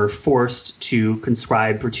were forced to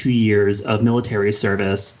conscribe for 2 years of military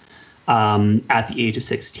service at the age of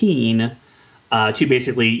 16 to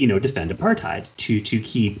basically, defend apartheid, to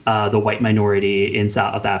keep the white minority in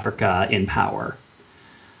South Africa in power.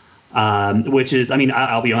 Which is,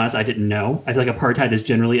 I'll be honest, I didn't know. I feel like apartheid is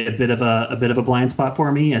generally a bit of a blind spot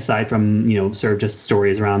for me, aside from sort of just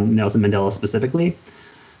stories around Nelson Mandela specifically.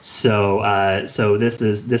 So this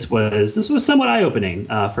was somewhat eye-opening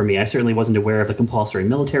for me. I certainly wasn't aware of the compulsory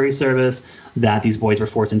military service, that these boys were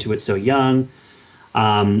forced into it so young.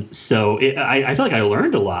 I feel like I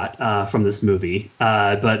learned a lot from this movie,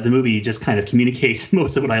 but the movie just kind of communicates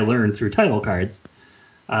most of what I learned through title cards,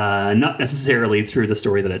 not necessarily through the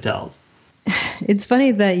story that it tells. It's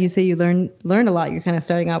funny that you say you learn a lot. You're kind of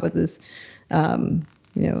starting out with this,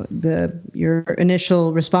 your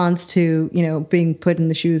initial response to, being put in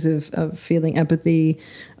the shoes of feeling empathy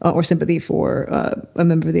or sympathy for a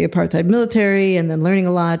member of the apartheid military, and then learning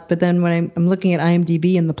a lot. But then when I'm looking at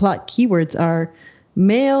IMDb, and the plot keywords are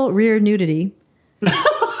male rear nudity.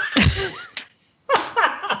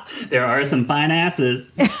 There are some fine asses.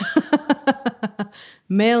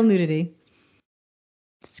 Male nudity.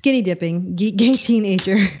 Skinny dipping. Gay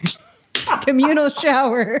teenager. Communal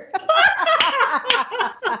shower.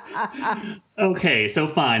 Okay, so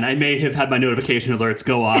fine. I may have had my notification alerts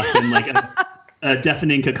go off in like a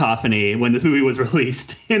deafening cacophony when this movie was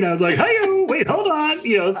released. And I was like, hey, wait, hold on.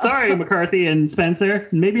 Sorry, McCarthy and Spencer.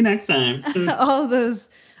 Maybe next time. All those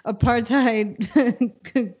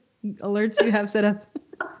apartheid alerts you have set up.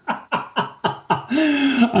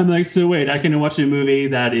 I'm like, so wait, I can watch a movie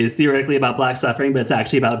that is theoretically about black suffering, but it's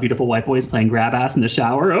actually about beautiful white boys playing grab ass in the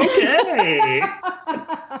shower? Okay.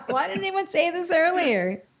 Why didn't anyone say this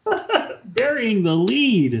earlier? Burying the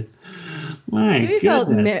lead. My Maybe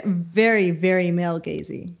goodness. Felt very, very male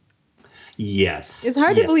gazy. Yes. It's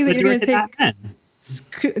hard to believe that you're going to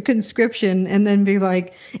take conscription and then be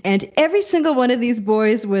like, and every single one of these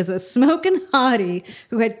boys was a smoking hottie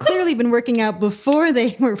who had clearly been working out before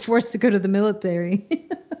they were forced to go to the military.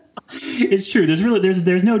 It's true.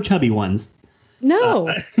 There's no chubby ones.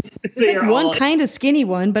 No. There's like one kind of skinny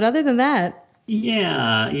one, but other than that.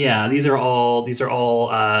 Yeah. These are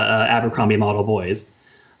all Abercrombie model boys.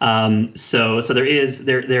 So there is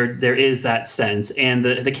that sense, and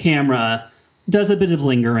the camera does a bit of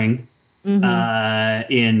lingering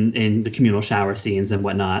in the communal shower scenes and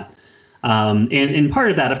whatnot. And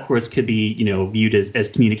part of that, of course, could be viewed as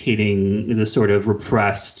communicating the sort of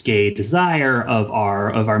repressed gay desire of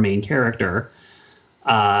our main character,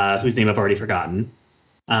 whose name I've already forgotten.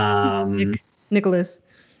 Nicholas.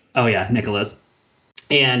 Oh yeah, Nicholas.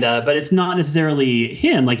 And but it's not necessarily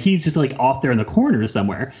him. Like he's just like off there in the corner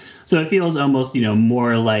somewhere. So it feels almost,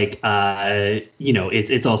 more like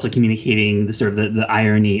it's also communicating the sort of the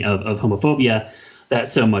irony of homophobia, that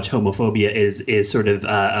so much homophobia is sort of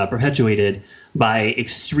perpetuated by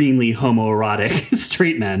extremely homoerotic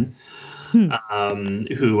straight men who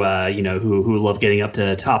love getting up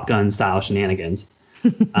to Top Gun style shenanigans.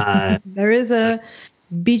 There is a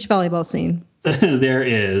beach volleyball scene. There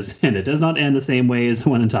is, and it does not end the same way as the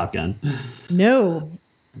one in Top Gun. No,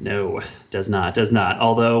 does not.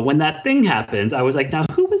 Although when that thing happens, I was like, now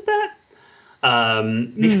who was that?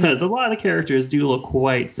 Because a lot of the characters do look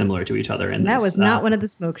quite similar to each other in this. That was not one of the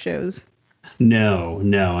smoke shows. No,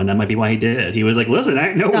 and that might be why he did it. He was like, listen,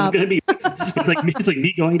 I know it's going to be. It's like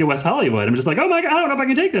me going to West Hollywood. I'm just like, oh my God, I don't know if I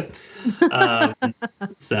can take this.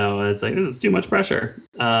 So it's like, this is too much pressure.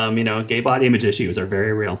 Gay body image issues are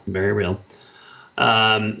very real, very real.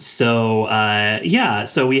 So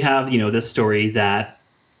we have, this story that,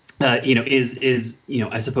 is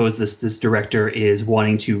I suppose this director is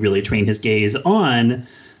wanting to really train his gaze on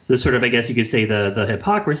the sort of, I guess you could say, the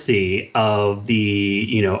hypocrisy of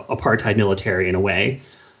the, apartheid military in a way,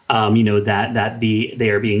 that they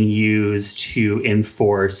are being used to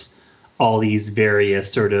enforce all these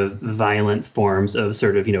various sort of violent forms of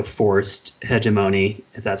sort of, forced hegemony,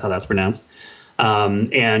 if that's how that's pronounced.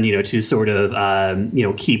 And, to sort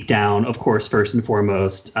of, keep down, of course, first and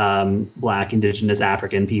foremost, Black, Indigenous,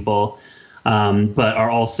 African people, but are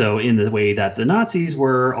also in the way that the Nazis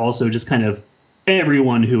were also just kind of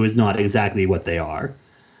everyone who is not exactly what they are.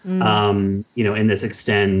 And this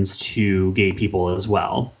extends to gay people as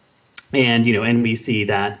well. And, and we see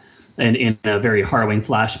that in a very harrowing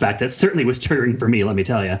flashback that certainly was triggering for me, let me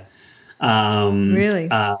tell you. Really?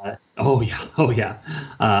 Oh yeah.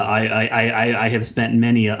 I have spent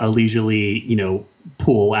many a leisurely,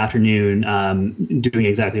 pool afternoon doing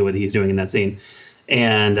exactly what he's doing in that scene.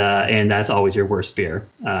 And that's always your worst fear.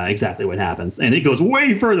 Exactly what happens. And it goes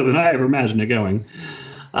way further than I ever imagined it going.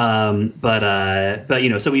 But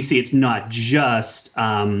so we see it's not just,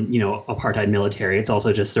 apartheid military. It's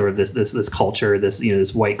also just sort of this culture,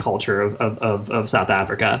 this white culture of South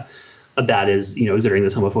Africa that is, exerting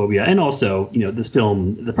this homophobia. And also, this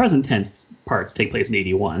film, the present tense parts take place in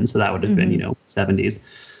 1981. So that would have been, 70s.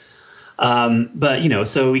 But,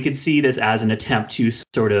 so we could see this as an attempt to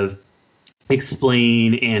sort of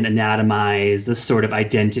explain and anatomize this sort of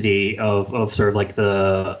identity of sort of like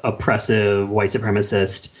the oppressive white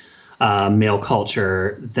supremacist male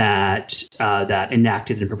culture that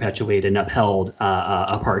enacted and perpetuated and upheld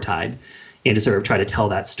apartheid, and to sort of try to tell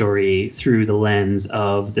that story through the lens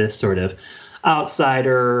of this sort of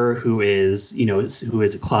outsider who is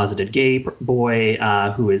a closeted gay boy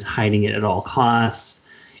who is hiding it at all costs.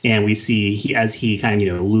 And we see as he kind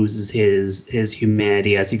of, loses his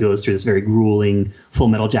humanity as he goes through this very grueling Full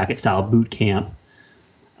Metal Jacket style boot camp.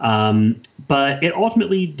 But it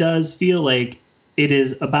ultimately does feel like it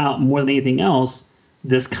is about, more than anything else,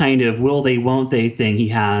 this kind of will they, won't they thing he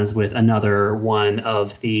has with another one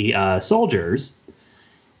of the soldiers.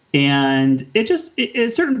 And it at a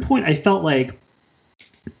certain point, I felt like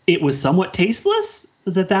it was somewhat tasteless.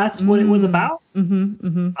 That's what it was about. There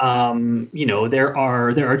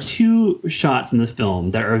are two shots in the film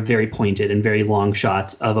that are very pointed and very long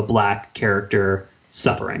shots of a Black character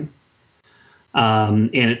suffering. And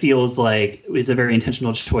it feels like it's a very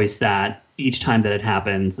intentional choice that each time that it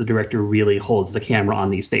happens, the director really holds the camera on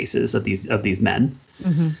these faces of these men.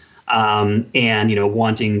 And,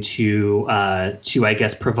 wanting to, I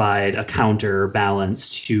guess, provide a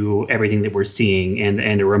counterbalance to everything that we're seeing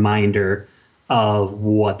and a reminder of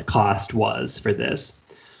what the cost was for this.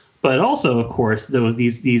 But also, of course,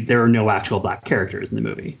 there are no actual Black characters in the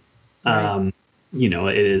movie. Right.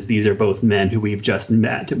 These are both men who we've just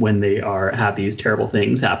met when they have these terrible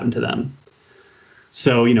things happen to them.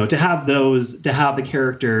 So, to have those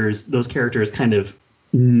characters kind of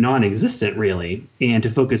non-existent really, and to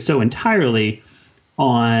focus so entirely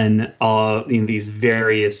on these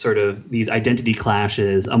various sort of these identity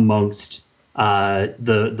clashes amongst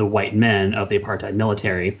the white men of the apartheid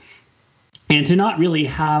military, and to not really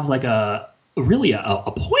have like a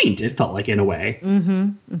point, it felt like, in a way.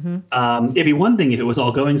 It'd be one thing if it was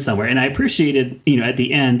all going somewhere, and I appreciated, at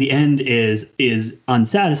the end is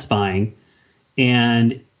unsatisfying,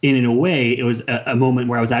 and in a way it was a moment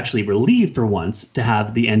where I was actually relieved for once to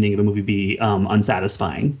have the ending of a movie be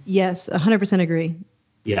unsatisfying. Yes, 100% agree.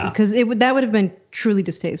 Yeah, because that would have been truly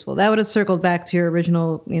distasteful. That would have circled back to your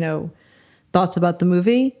original, thoughts about the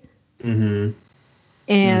movie. And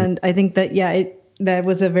I think that, that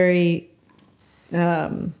was a very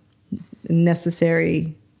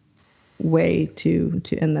necessary way to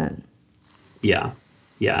end that. Yeah,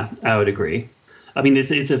 I would agree. I mean,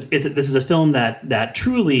 this is a film that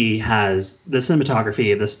truly has the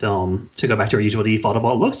cinematography of this film. To go back to our usual default, it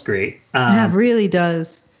looks great. It really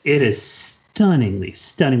does. It is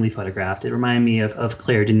stunningly photographed. It reminded me of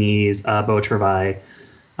Claire Denis' Beau Travail.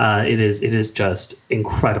 It is just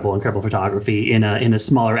incredible photography in a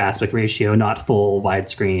smaller aspect ratio, not full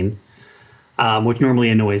widescreen, which normally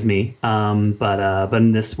annoys me. But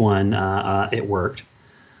in this one, it worked.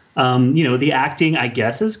 The acting, I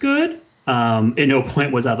guess, is good. At no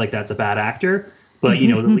point was I like, that's a bad actor. But,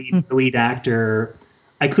 the lead actor,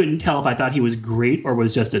 I couldn't tell if I thought he was great or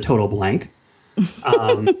was just a total blank.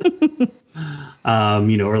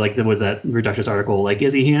 Or like there was that Reductress article, like,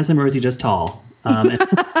 is he handsome or is he just tall? Do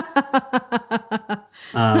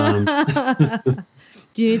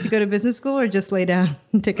you need to go to business school or just lay down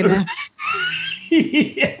and take a nap?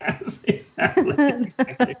 Yes, exactly.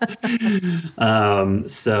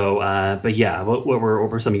 But yeah, what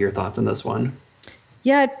were some of your thoughts on this one?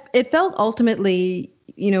 Yeah, it felt ultimately,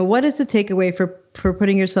 what is the takeaway for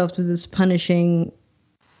putting yourself through this punishing?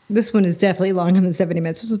 This one is definitely longer than 70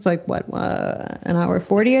 minutes. This is like an hour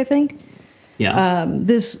 40, I think. Yeah.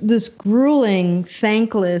 This grueling,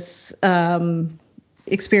 thankless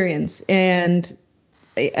experience, and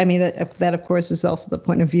I mean that of course is also the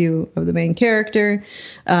point of view of the main character.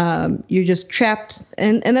 You're just trapped,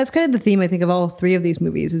 and that's kind of the theme, I think, of all three of these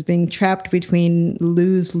movies, is being trapped between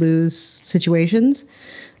lose-lose situations.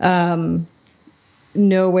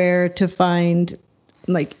 Nowhere to find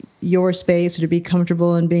like your space or to be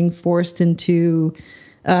comfortable, and being forced into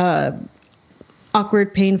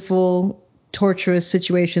awkward, painful, torturous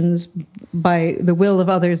situations by the will of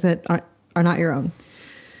others that are not your own.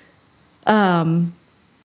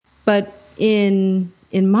 But in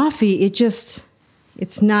Moffie,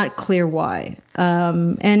 it's not clear why.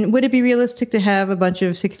 And would it be realistic to have a bunch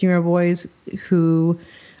of 16-year-old boys who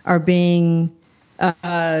are being,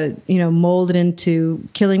 molded into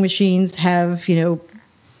killing machines, have,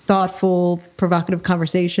 thoughtful, provocative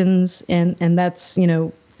conversations, and that's,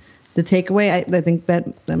 the takeaway? I think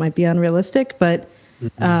that might be unrealistic, but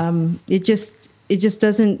it just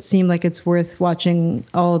doesn't seem like it's worth watching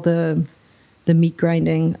all the meat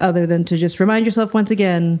grinding, other than to just remind yourself once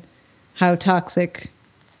again how toxic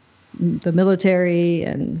the military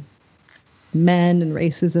and men and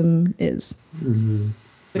racism is,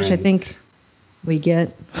 which right. I think we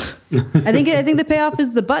get. I think the payoff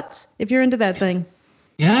is the butts, if you're into that thing.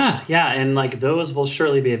 Yeah, and like those will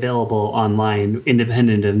surely be available online,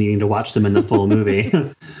 independent of needing to watch them in the full movie.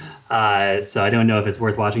 So I don't know if it's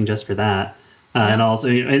worth watching just for that. And also,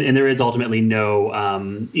 and there is ultimately no,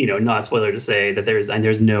 not spoiler to say that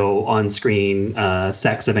there's no on-screen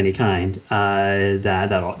sex of any kind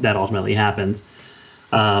that ultimately happens.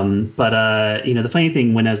 The funny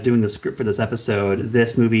thing, when I was doing the script for this episode,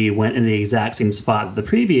 this movie went in the exact same spot the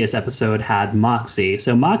previous episode had Moxie.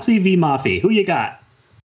 So Moxie v. Moffie, who you got?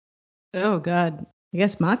 Oh God, I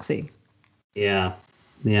guess Moxie. Yeah,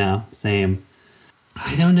 same.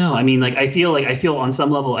 I don't know. I mean, I feel on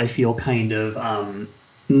some level, I feel kind of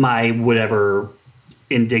my whatever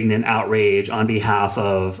indignant outrage on behalf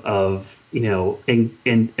of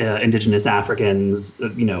indigenous Africans,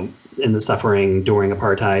 in the suffering during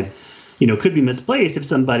apartheid, could be misplaced if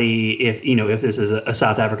this is a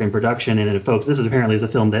South African production. And folks, this is a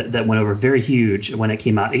film that went over very huge when it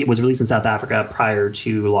came out. It was released in South Africa prior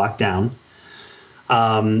to lockdown.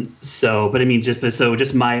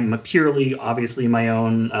 Just my purely, obviously my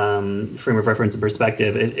own frame of reference and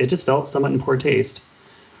perspective, it just felt somewhat in poor taste.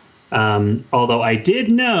 Although I did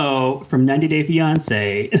know from 90 Day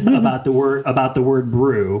Fiance about the word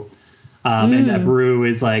brew, and that brew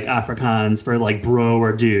is like Afrikaans for like bro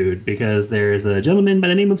or dude, because there's a gentleman by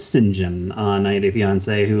the name of Sinjin on 90 Day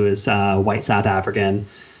Fiance who is white South African,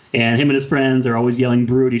 and him and his friends are always yelling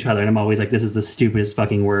brew at each other, and I'm always like, this is the stupidest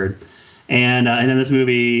fucking word. And then this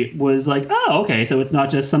movie was like, oh, okay, so it's not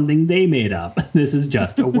just something they made up. This is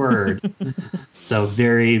just a word. So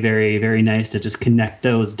very, very, very nice to just connect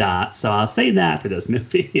those dots. So I'll say that for this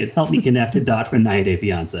movie. It helped me connect a dot for 90 Day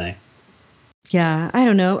Fiance. Yeah, I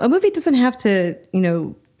don't know. A movie doesn't have to,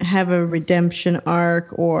 have a redemption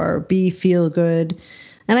arc or be feel good.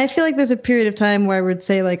 And I feel like there's a period of time where I would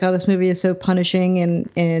say like, oh, this movie is so punishing,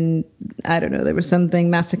 and I don't know, there was something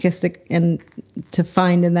masochistic and to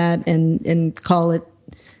find in that and call it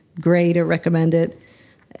great or recommend it.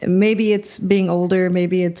 Maybe it's being older,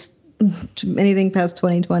 maybe it's anything past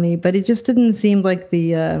 2020, but it just didn't seem like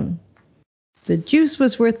the juice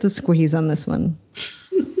was worth the squeeze on this one.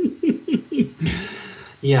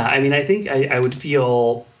 Yeah, I mean, I think I would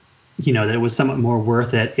feel that it was somewhat more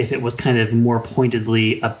worth it if it was kind of more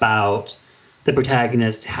pointedly about the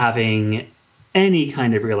protagonist having any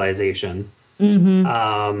kind of realization.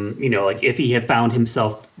 Like if he had found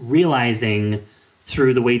himself realizing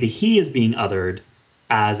through the way that he is being othered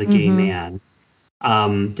as a gay man,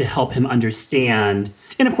 to help him understand.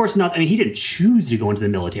 And of course, he didn't choose to go into the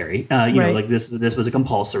military. Like this was a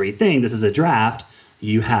compulsory thing. This is a draft.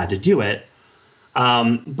 You had to do it.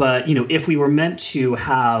 But if we were meant to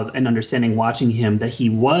have an understanding watching him that he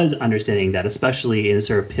was understanding that, especially in a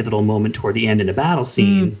sort of pivotal moment toward the end in a battle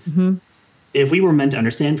scene, if we were meant to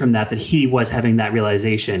understand from that he was having that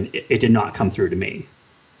realization, it did not come through to me.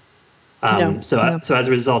 So as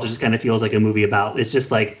a result, it just kind of feels like a movie about, it just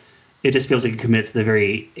feels like it commits the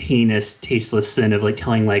very heinous, tasteless sin of like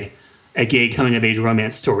telling like a gay coming of age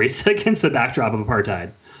romance story set against the backdrop of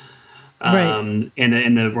apartheid. And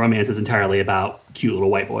the romance is entirely about cute little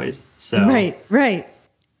white boys. So right.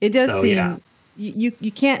 It does seem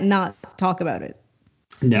you can't not talk about it.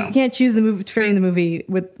 No, you can't choose the frame the movie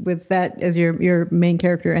with that as your main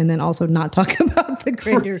character, and then also not talk about the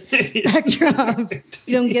greater backdrop.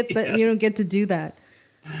 You don't get that. You don't get to do that.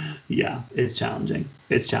 Yeah, it's challenging.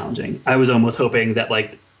 I was almost hoping that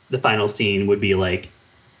like the final scene would be like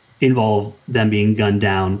involve them being gunned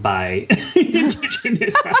down by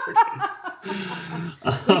indigenous Africans.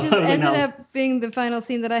 Which ended up being the final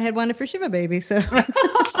scene that I had wanted for Shiva Baby. So, and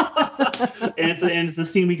it's the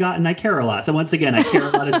scene we got in I Care a Lot. So once again, I Care a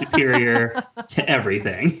Lot is superior to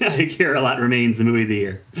everything. I Care a Lot remains the movie of the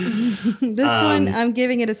year. This one, I'm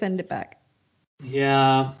giving it a send it back.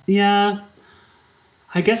 Yeah.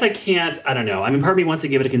 I guess I can't. I don't know. I mean, part of me wants to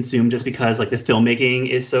give it a consume just because like the filmmaking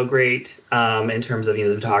is so great. In terms of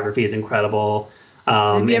the photography is incredible.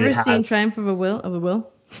 Have you ever seen Triumph of a Will?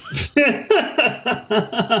 Binge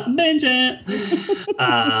it.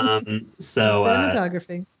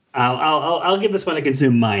 Cinematography. I'll give this one a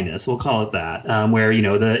consume minus. We'll call it that. Where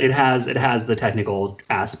it has the technical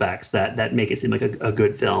aspects that make it seem like a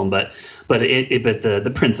good film, but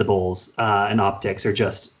the principles and optics are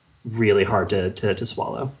just really hard to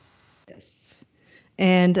swallow. Yes.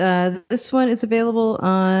 And this one is available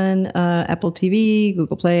on Apple TV,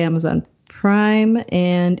 Google Play, Amazon Prime,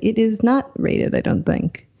 and it is not rated, I don't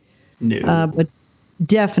think. No. But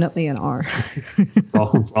definitely an R.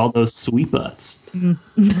 for all those sweet butts.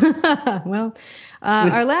 Well,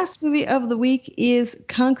 our last movie of the week is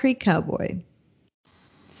Concrete Cowboy.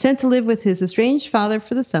 Sent to live with his estranged father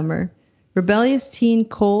for the summer, rebellious teen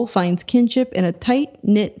Cole finds kinship in a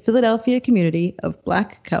tight-knit Philadelphia community of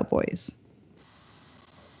black cowboys.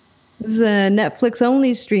 This is a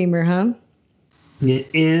Netflix-only streamer, huh? It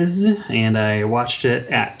is, and I watched it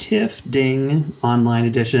at TIFF Ding Online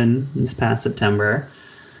Edition this past September,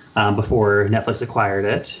 before Netflix acquired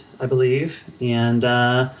it, I believe. And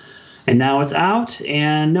now it's out,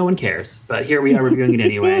 and no one cares. But here we are reviewing it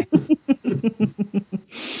anyway.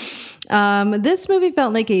 This movie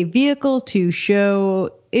felt like a vehicle to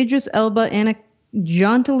show Idris Elba in a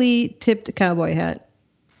jauntily tipped cowboy hat.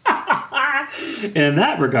 In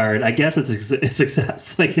that regard, I guess it's a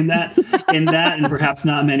success. Like in that, and perhaps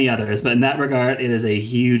not many others, but in that regard, it is a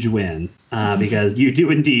huge win because you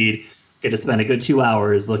do indeed get to spend a good 2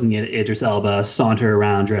 hours looking at Idris Elba saunter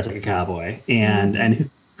around dressed like a cowboy, and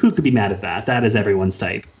who could be mad at that? That is everyone's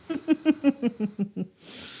type.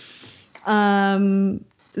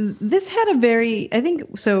 This had a very, I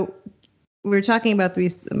think so. We were talking about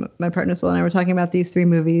these. My partner Sol and I were talking about these three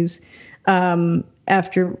movies.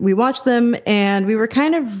 After we watched them, and we were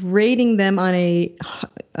kind of rating them on a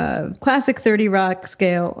classic 30 Rock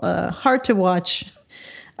scale, hard to watch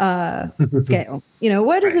scale.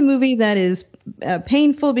 What is a movie that is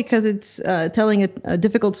painful because it's telling a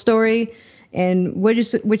difficult story, and which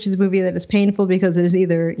is a movie that is painful because it is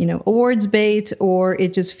either awards bait or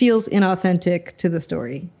it just feels inauthentic to the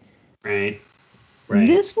story. Right.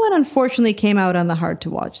 This one unfortunately came out on the hard to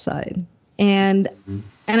watch side, and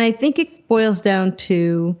I think it boils down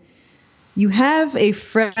to you have a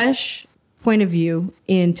fresh point of view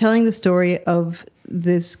in telling the story of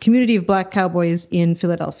this community of black cowboys in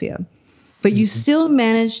Philadelphia, but you still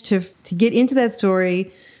manage to get into that story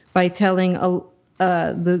by telling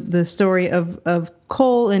the story of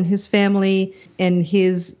Cole and his family and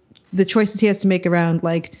the choices he has to make around,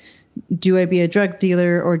 like, do I be a drug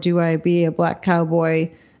dealer or do I be a black cowboy?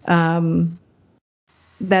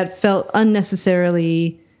 That felt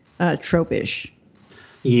unnecessarily tropish.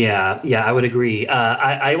 Yeah, I would agree.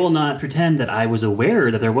 I will not pretend that I was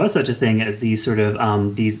aware that there was such a thing as these sort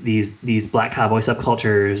of these black cowboy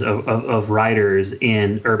subcultures of riders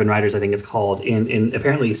in urban riders, I think it's called, in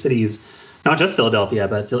apparently cities not just Philadelphia,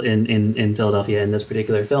 but in Philadelphia in this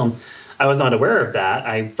particular film. I was not aware of that.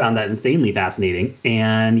 I found that insanely fascinating,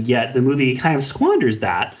 and yet the movie kind of squanders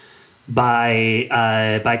that by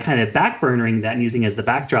kind of backburnering that and using it as the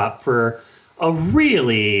backdrop for a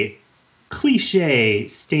really cliche,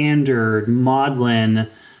 standard, maudlin,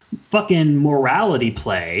 fucking morality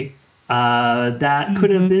play that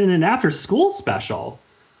could have been an after-school special.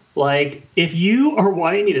 Like, if you are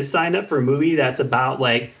wanting me to sign up for a movie that's about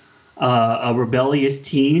like a rebellious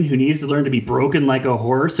teen who needs to learn to be broken like a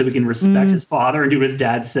horse so he can respect his father and do what his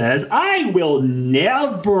dad says, I will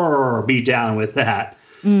never be down with that.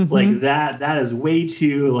 Like that is way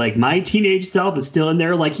too, like, my teenage self is still in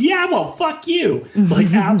there like, yeah, well, fuck you.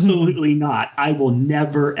 Like, absolutely not. I will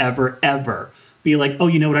never, ever, ever be like, oh,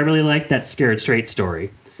 you know what I really like? That Scared Straight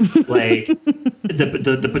story. Like,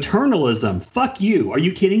 the paternalism. Fuck you. Are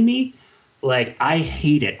you kidding me? Like, I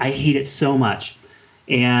hate it. I hate it so much.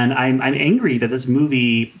 And I'm angry that this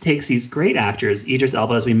movie takes these great actors. Idris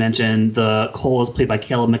Elba, as we mentioned, the Cole is played by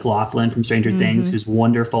Caleb McLaughlin from Stranger Things, who's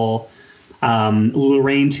wonderful.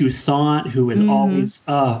 Lorraine Toussaint, who is always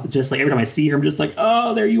just like, every time I see her, I'm just like,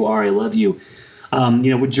 oh, there you are. I love you.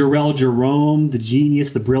 With Jarrell Jerome, the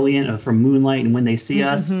genius, the brilliant from Moonlight and When They See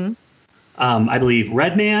Us. I believe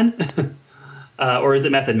Redman, or is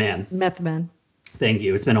it Method Man? Method Man. Thank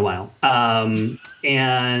you. It's been a while. And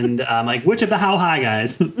like, which of the How High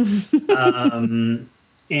guys? It's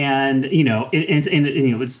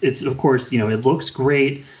of course, it looks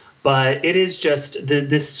great, but it is just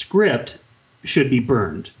this script should be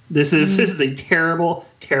burned. This is a terrible,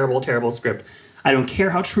 terrible, terrible script. I don't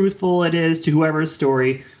care how truthful it is to whoever's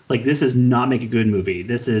story. Like, this does not make a good movie.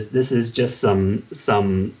 This is just some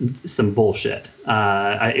bullshit.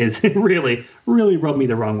 It really, really rubbed me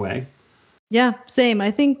the wrong way. Yeah, same.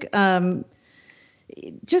 I think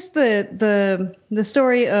just the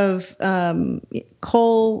story of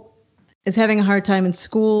Cole is having a hard time in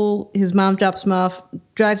school. His mom drives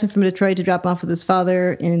him from Detroit to drop him off with his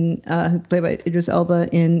father, played by Idris Elba,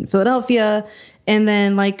 in Philadelphia. And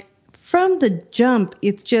then, like, from the jump,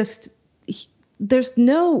 it's just, there's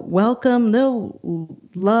no welcome, no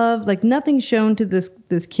love, like, nothing shown to this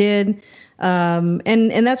kid.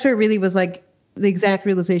 And that's where it really was like the exact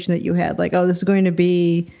realization that you had, like, oh, this is going to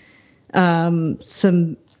be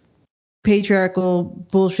some patriarchal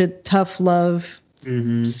bullshit, tough love,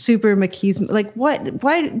 super machismo. Like, what?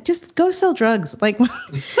 Why? Just go sell drugs. Like,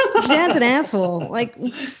 Dan's an asshole. Like,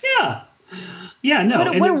 yeah, no.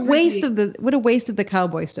 What a waste of the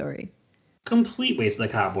cowboy story. Complete waste of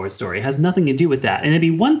the cowboy story. It has nothing to do with that. And it'd be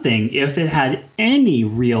one thing if it had any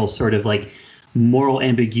real sort of like moral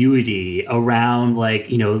ambiguity around, like,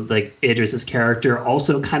 like Idris's character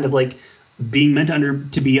also kind of like being meant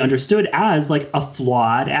to be understood as like a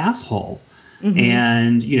flawed asshole.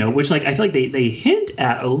 And, which, like, I feel like they hint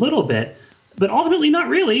at a little bit, but ultimately not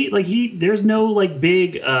really. Like, there's no like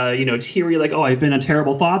big, teary, like, oh, I've been a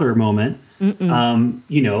terrible father moment.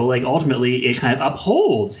 Like, ultimately it kind of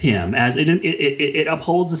upholds him as it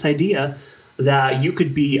upholds this idea that you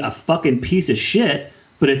could be a fucking piece of shit,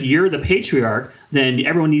 but if you're the patriarch, then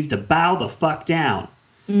everyone needs to bow the fuck down.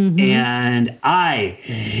 And I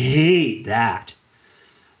hate that.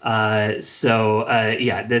 It's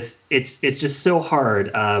just so hard,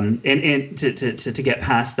 and to get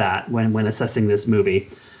past that when assessing this movie,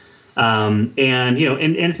 and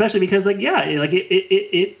especially because, like,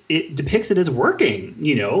 it depicts it as working,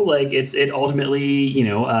 like it ultimately,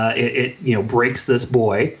 it breaks this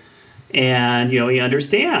boy, and he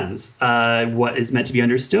understands what is meant to be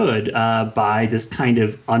understood by this kind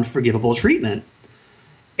of unforgivable treatment.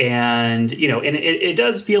 And, it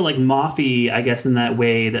does feel like Moffie, I guess, in that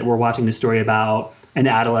way, that we're watching the story about an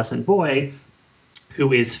adolescent boy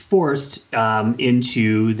who is forced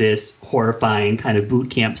into this horrifying kind of boot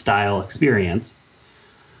camp style experience.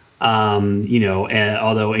 And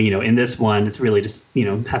although, in this one, it's really just,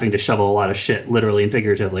 having to shovel a lot of shit, literally and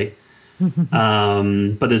figuratively.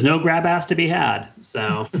 But there's no grab ass to be had.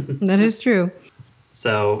 So that is true.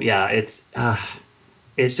 So, yeah, it's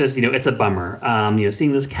just, it's a bummer.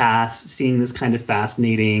 Seeing this cast, seeing this kind of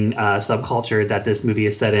fascinating subculture that this movie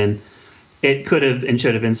is set in, it could have and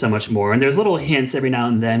should have been so much more. And there's little hints every now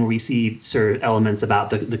and then where we see sort of elements about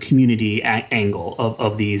the community angle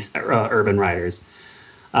of these urban writers,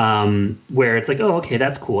 where it's like, oh, okay,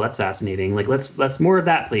 that's cool, that's fascinating. Like, let's more of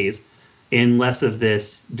that, please, and less of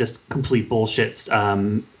this just complete bullshit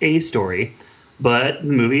A story. But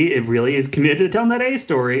the movie, it really is committed to telling that A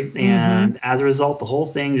story. And as a result, the whole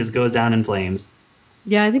thing just goes down in flames.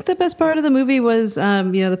 Yeah, I think the best part of the movie was,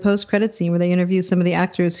 the post-credit scene where they interview some of the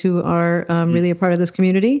actors who are really a part of this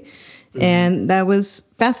community. And that was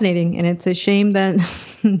fascinating. And it's a shame that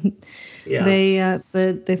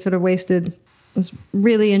they sort of wasted this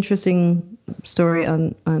really interesting story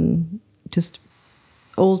on just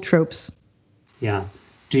old tropes. Yeah.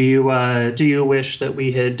 Do you wish that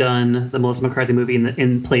we had done the Melissa McCarthy movie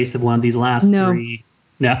in place of one of these last three?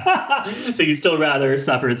 No. So you still rather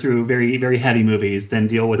suffer through very, very heavy movies than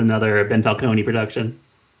deal with another Ben Falcone production?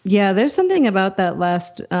 Yeah, there's something about that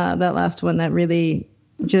last one that really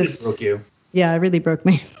just broke you. Yeah, it really broke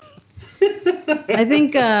me. I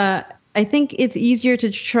think it's easier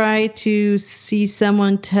to try to see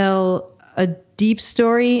someone tell a deep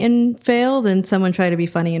story and fail than someone try to be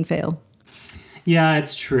funny and fail. Yeah,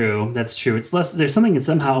 it's true. That's true. It's less. There's something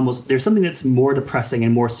that's more depressing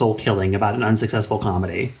and more soul killing about an unsuccessful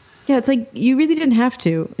comedy. Yeah, it's like you really didn't have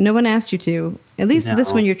to. No one asked you to. At least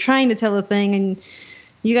this one, you're trying to tell a thing and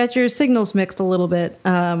you got your signals mixed a little bit.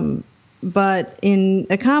 But in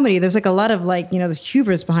a comedy, there's like a lot of like, the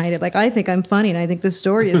hubris behind it. Like, I think I'm funny and I think this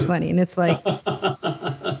story is funny. And it's like.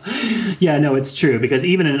 Yeah, no, it's true. Because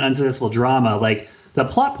even in an unsuccessful drama, like the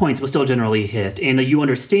plot points will still generally hit. And you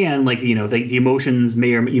understand, like, the emotions you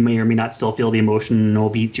may or may not still feel the emotional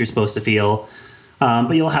beats you're supposed to feel.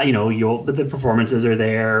 But you'll have, the performances are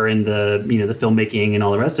there and the filmmaking and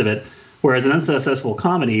all the rest of it. Whereas an unsuccessful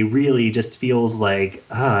comedy really just feels like,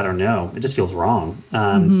 I don't know, it just feels wrong.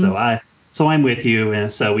 So I'm with you. And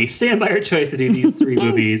so we stand by our choice to do these three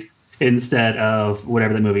movies instead of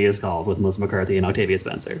whatever the movie is called with Melissa McCarthy and Octavia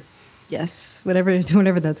Spencer. Yes, whatever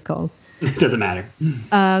that's called. It doesn't matter.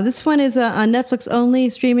 This one is on Netflix only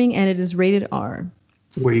streaming, and it is rated R.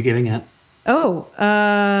 Where are you giving it?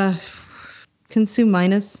 Consume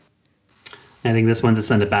minus. I think this one's a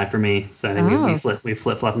send it back for me. So I think we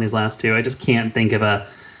flip flop in these last two. I just can't think of a.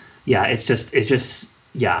 Yeah, it's just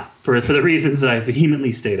for the reasons that I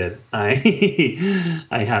vehemently stated. I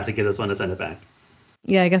have to give this one a send it back.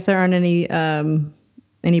 Yeah, I guess there aren't any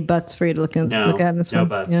butts for you to look at in this one. No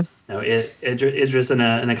butts. Yeah. No, Idris in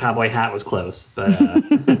a cowboy hat was close, but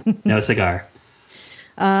no cigar.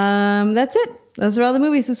 That's it. Those are all the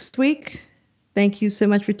movies this week. Thank you so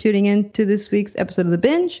much for tuning in to this week's episode of The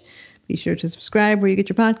Binge. Be sure to subscribe where you get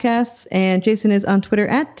your podcasts. And Jason is on Twitter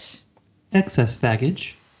at Excess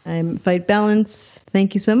Baggage. I'm Fight Balance.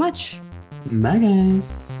 Thank you so much. Bye, guys.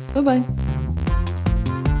 Bye-bye.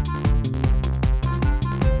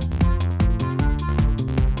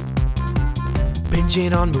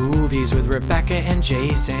 Binging on movies with Rebecca and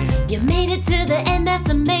Jason. You made it to the end, that's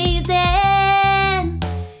amazing.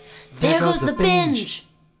 There goes the binge.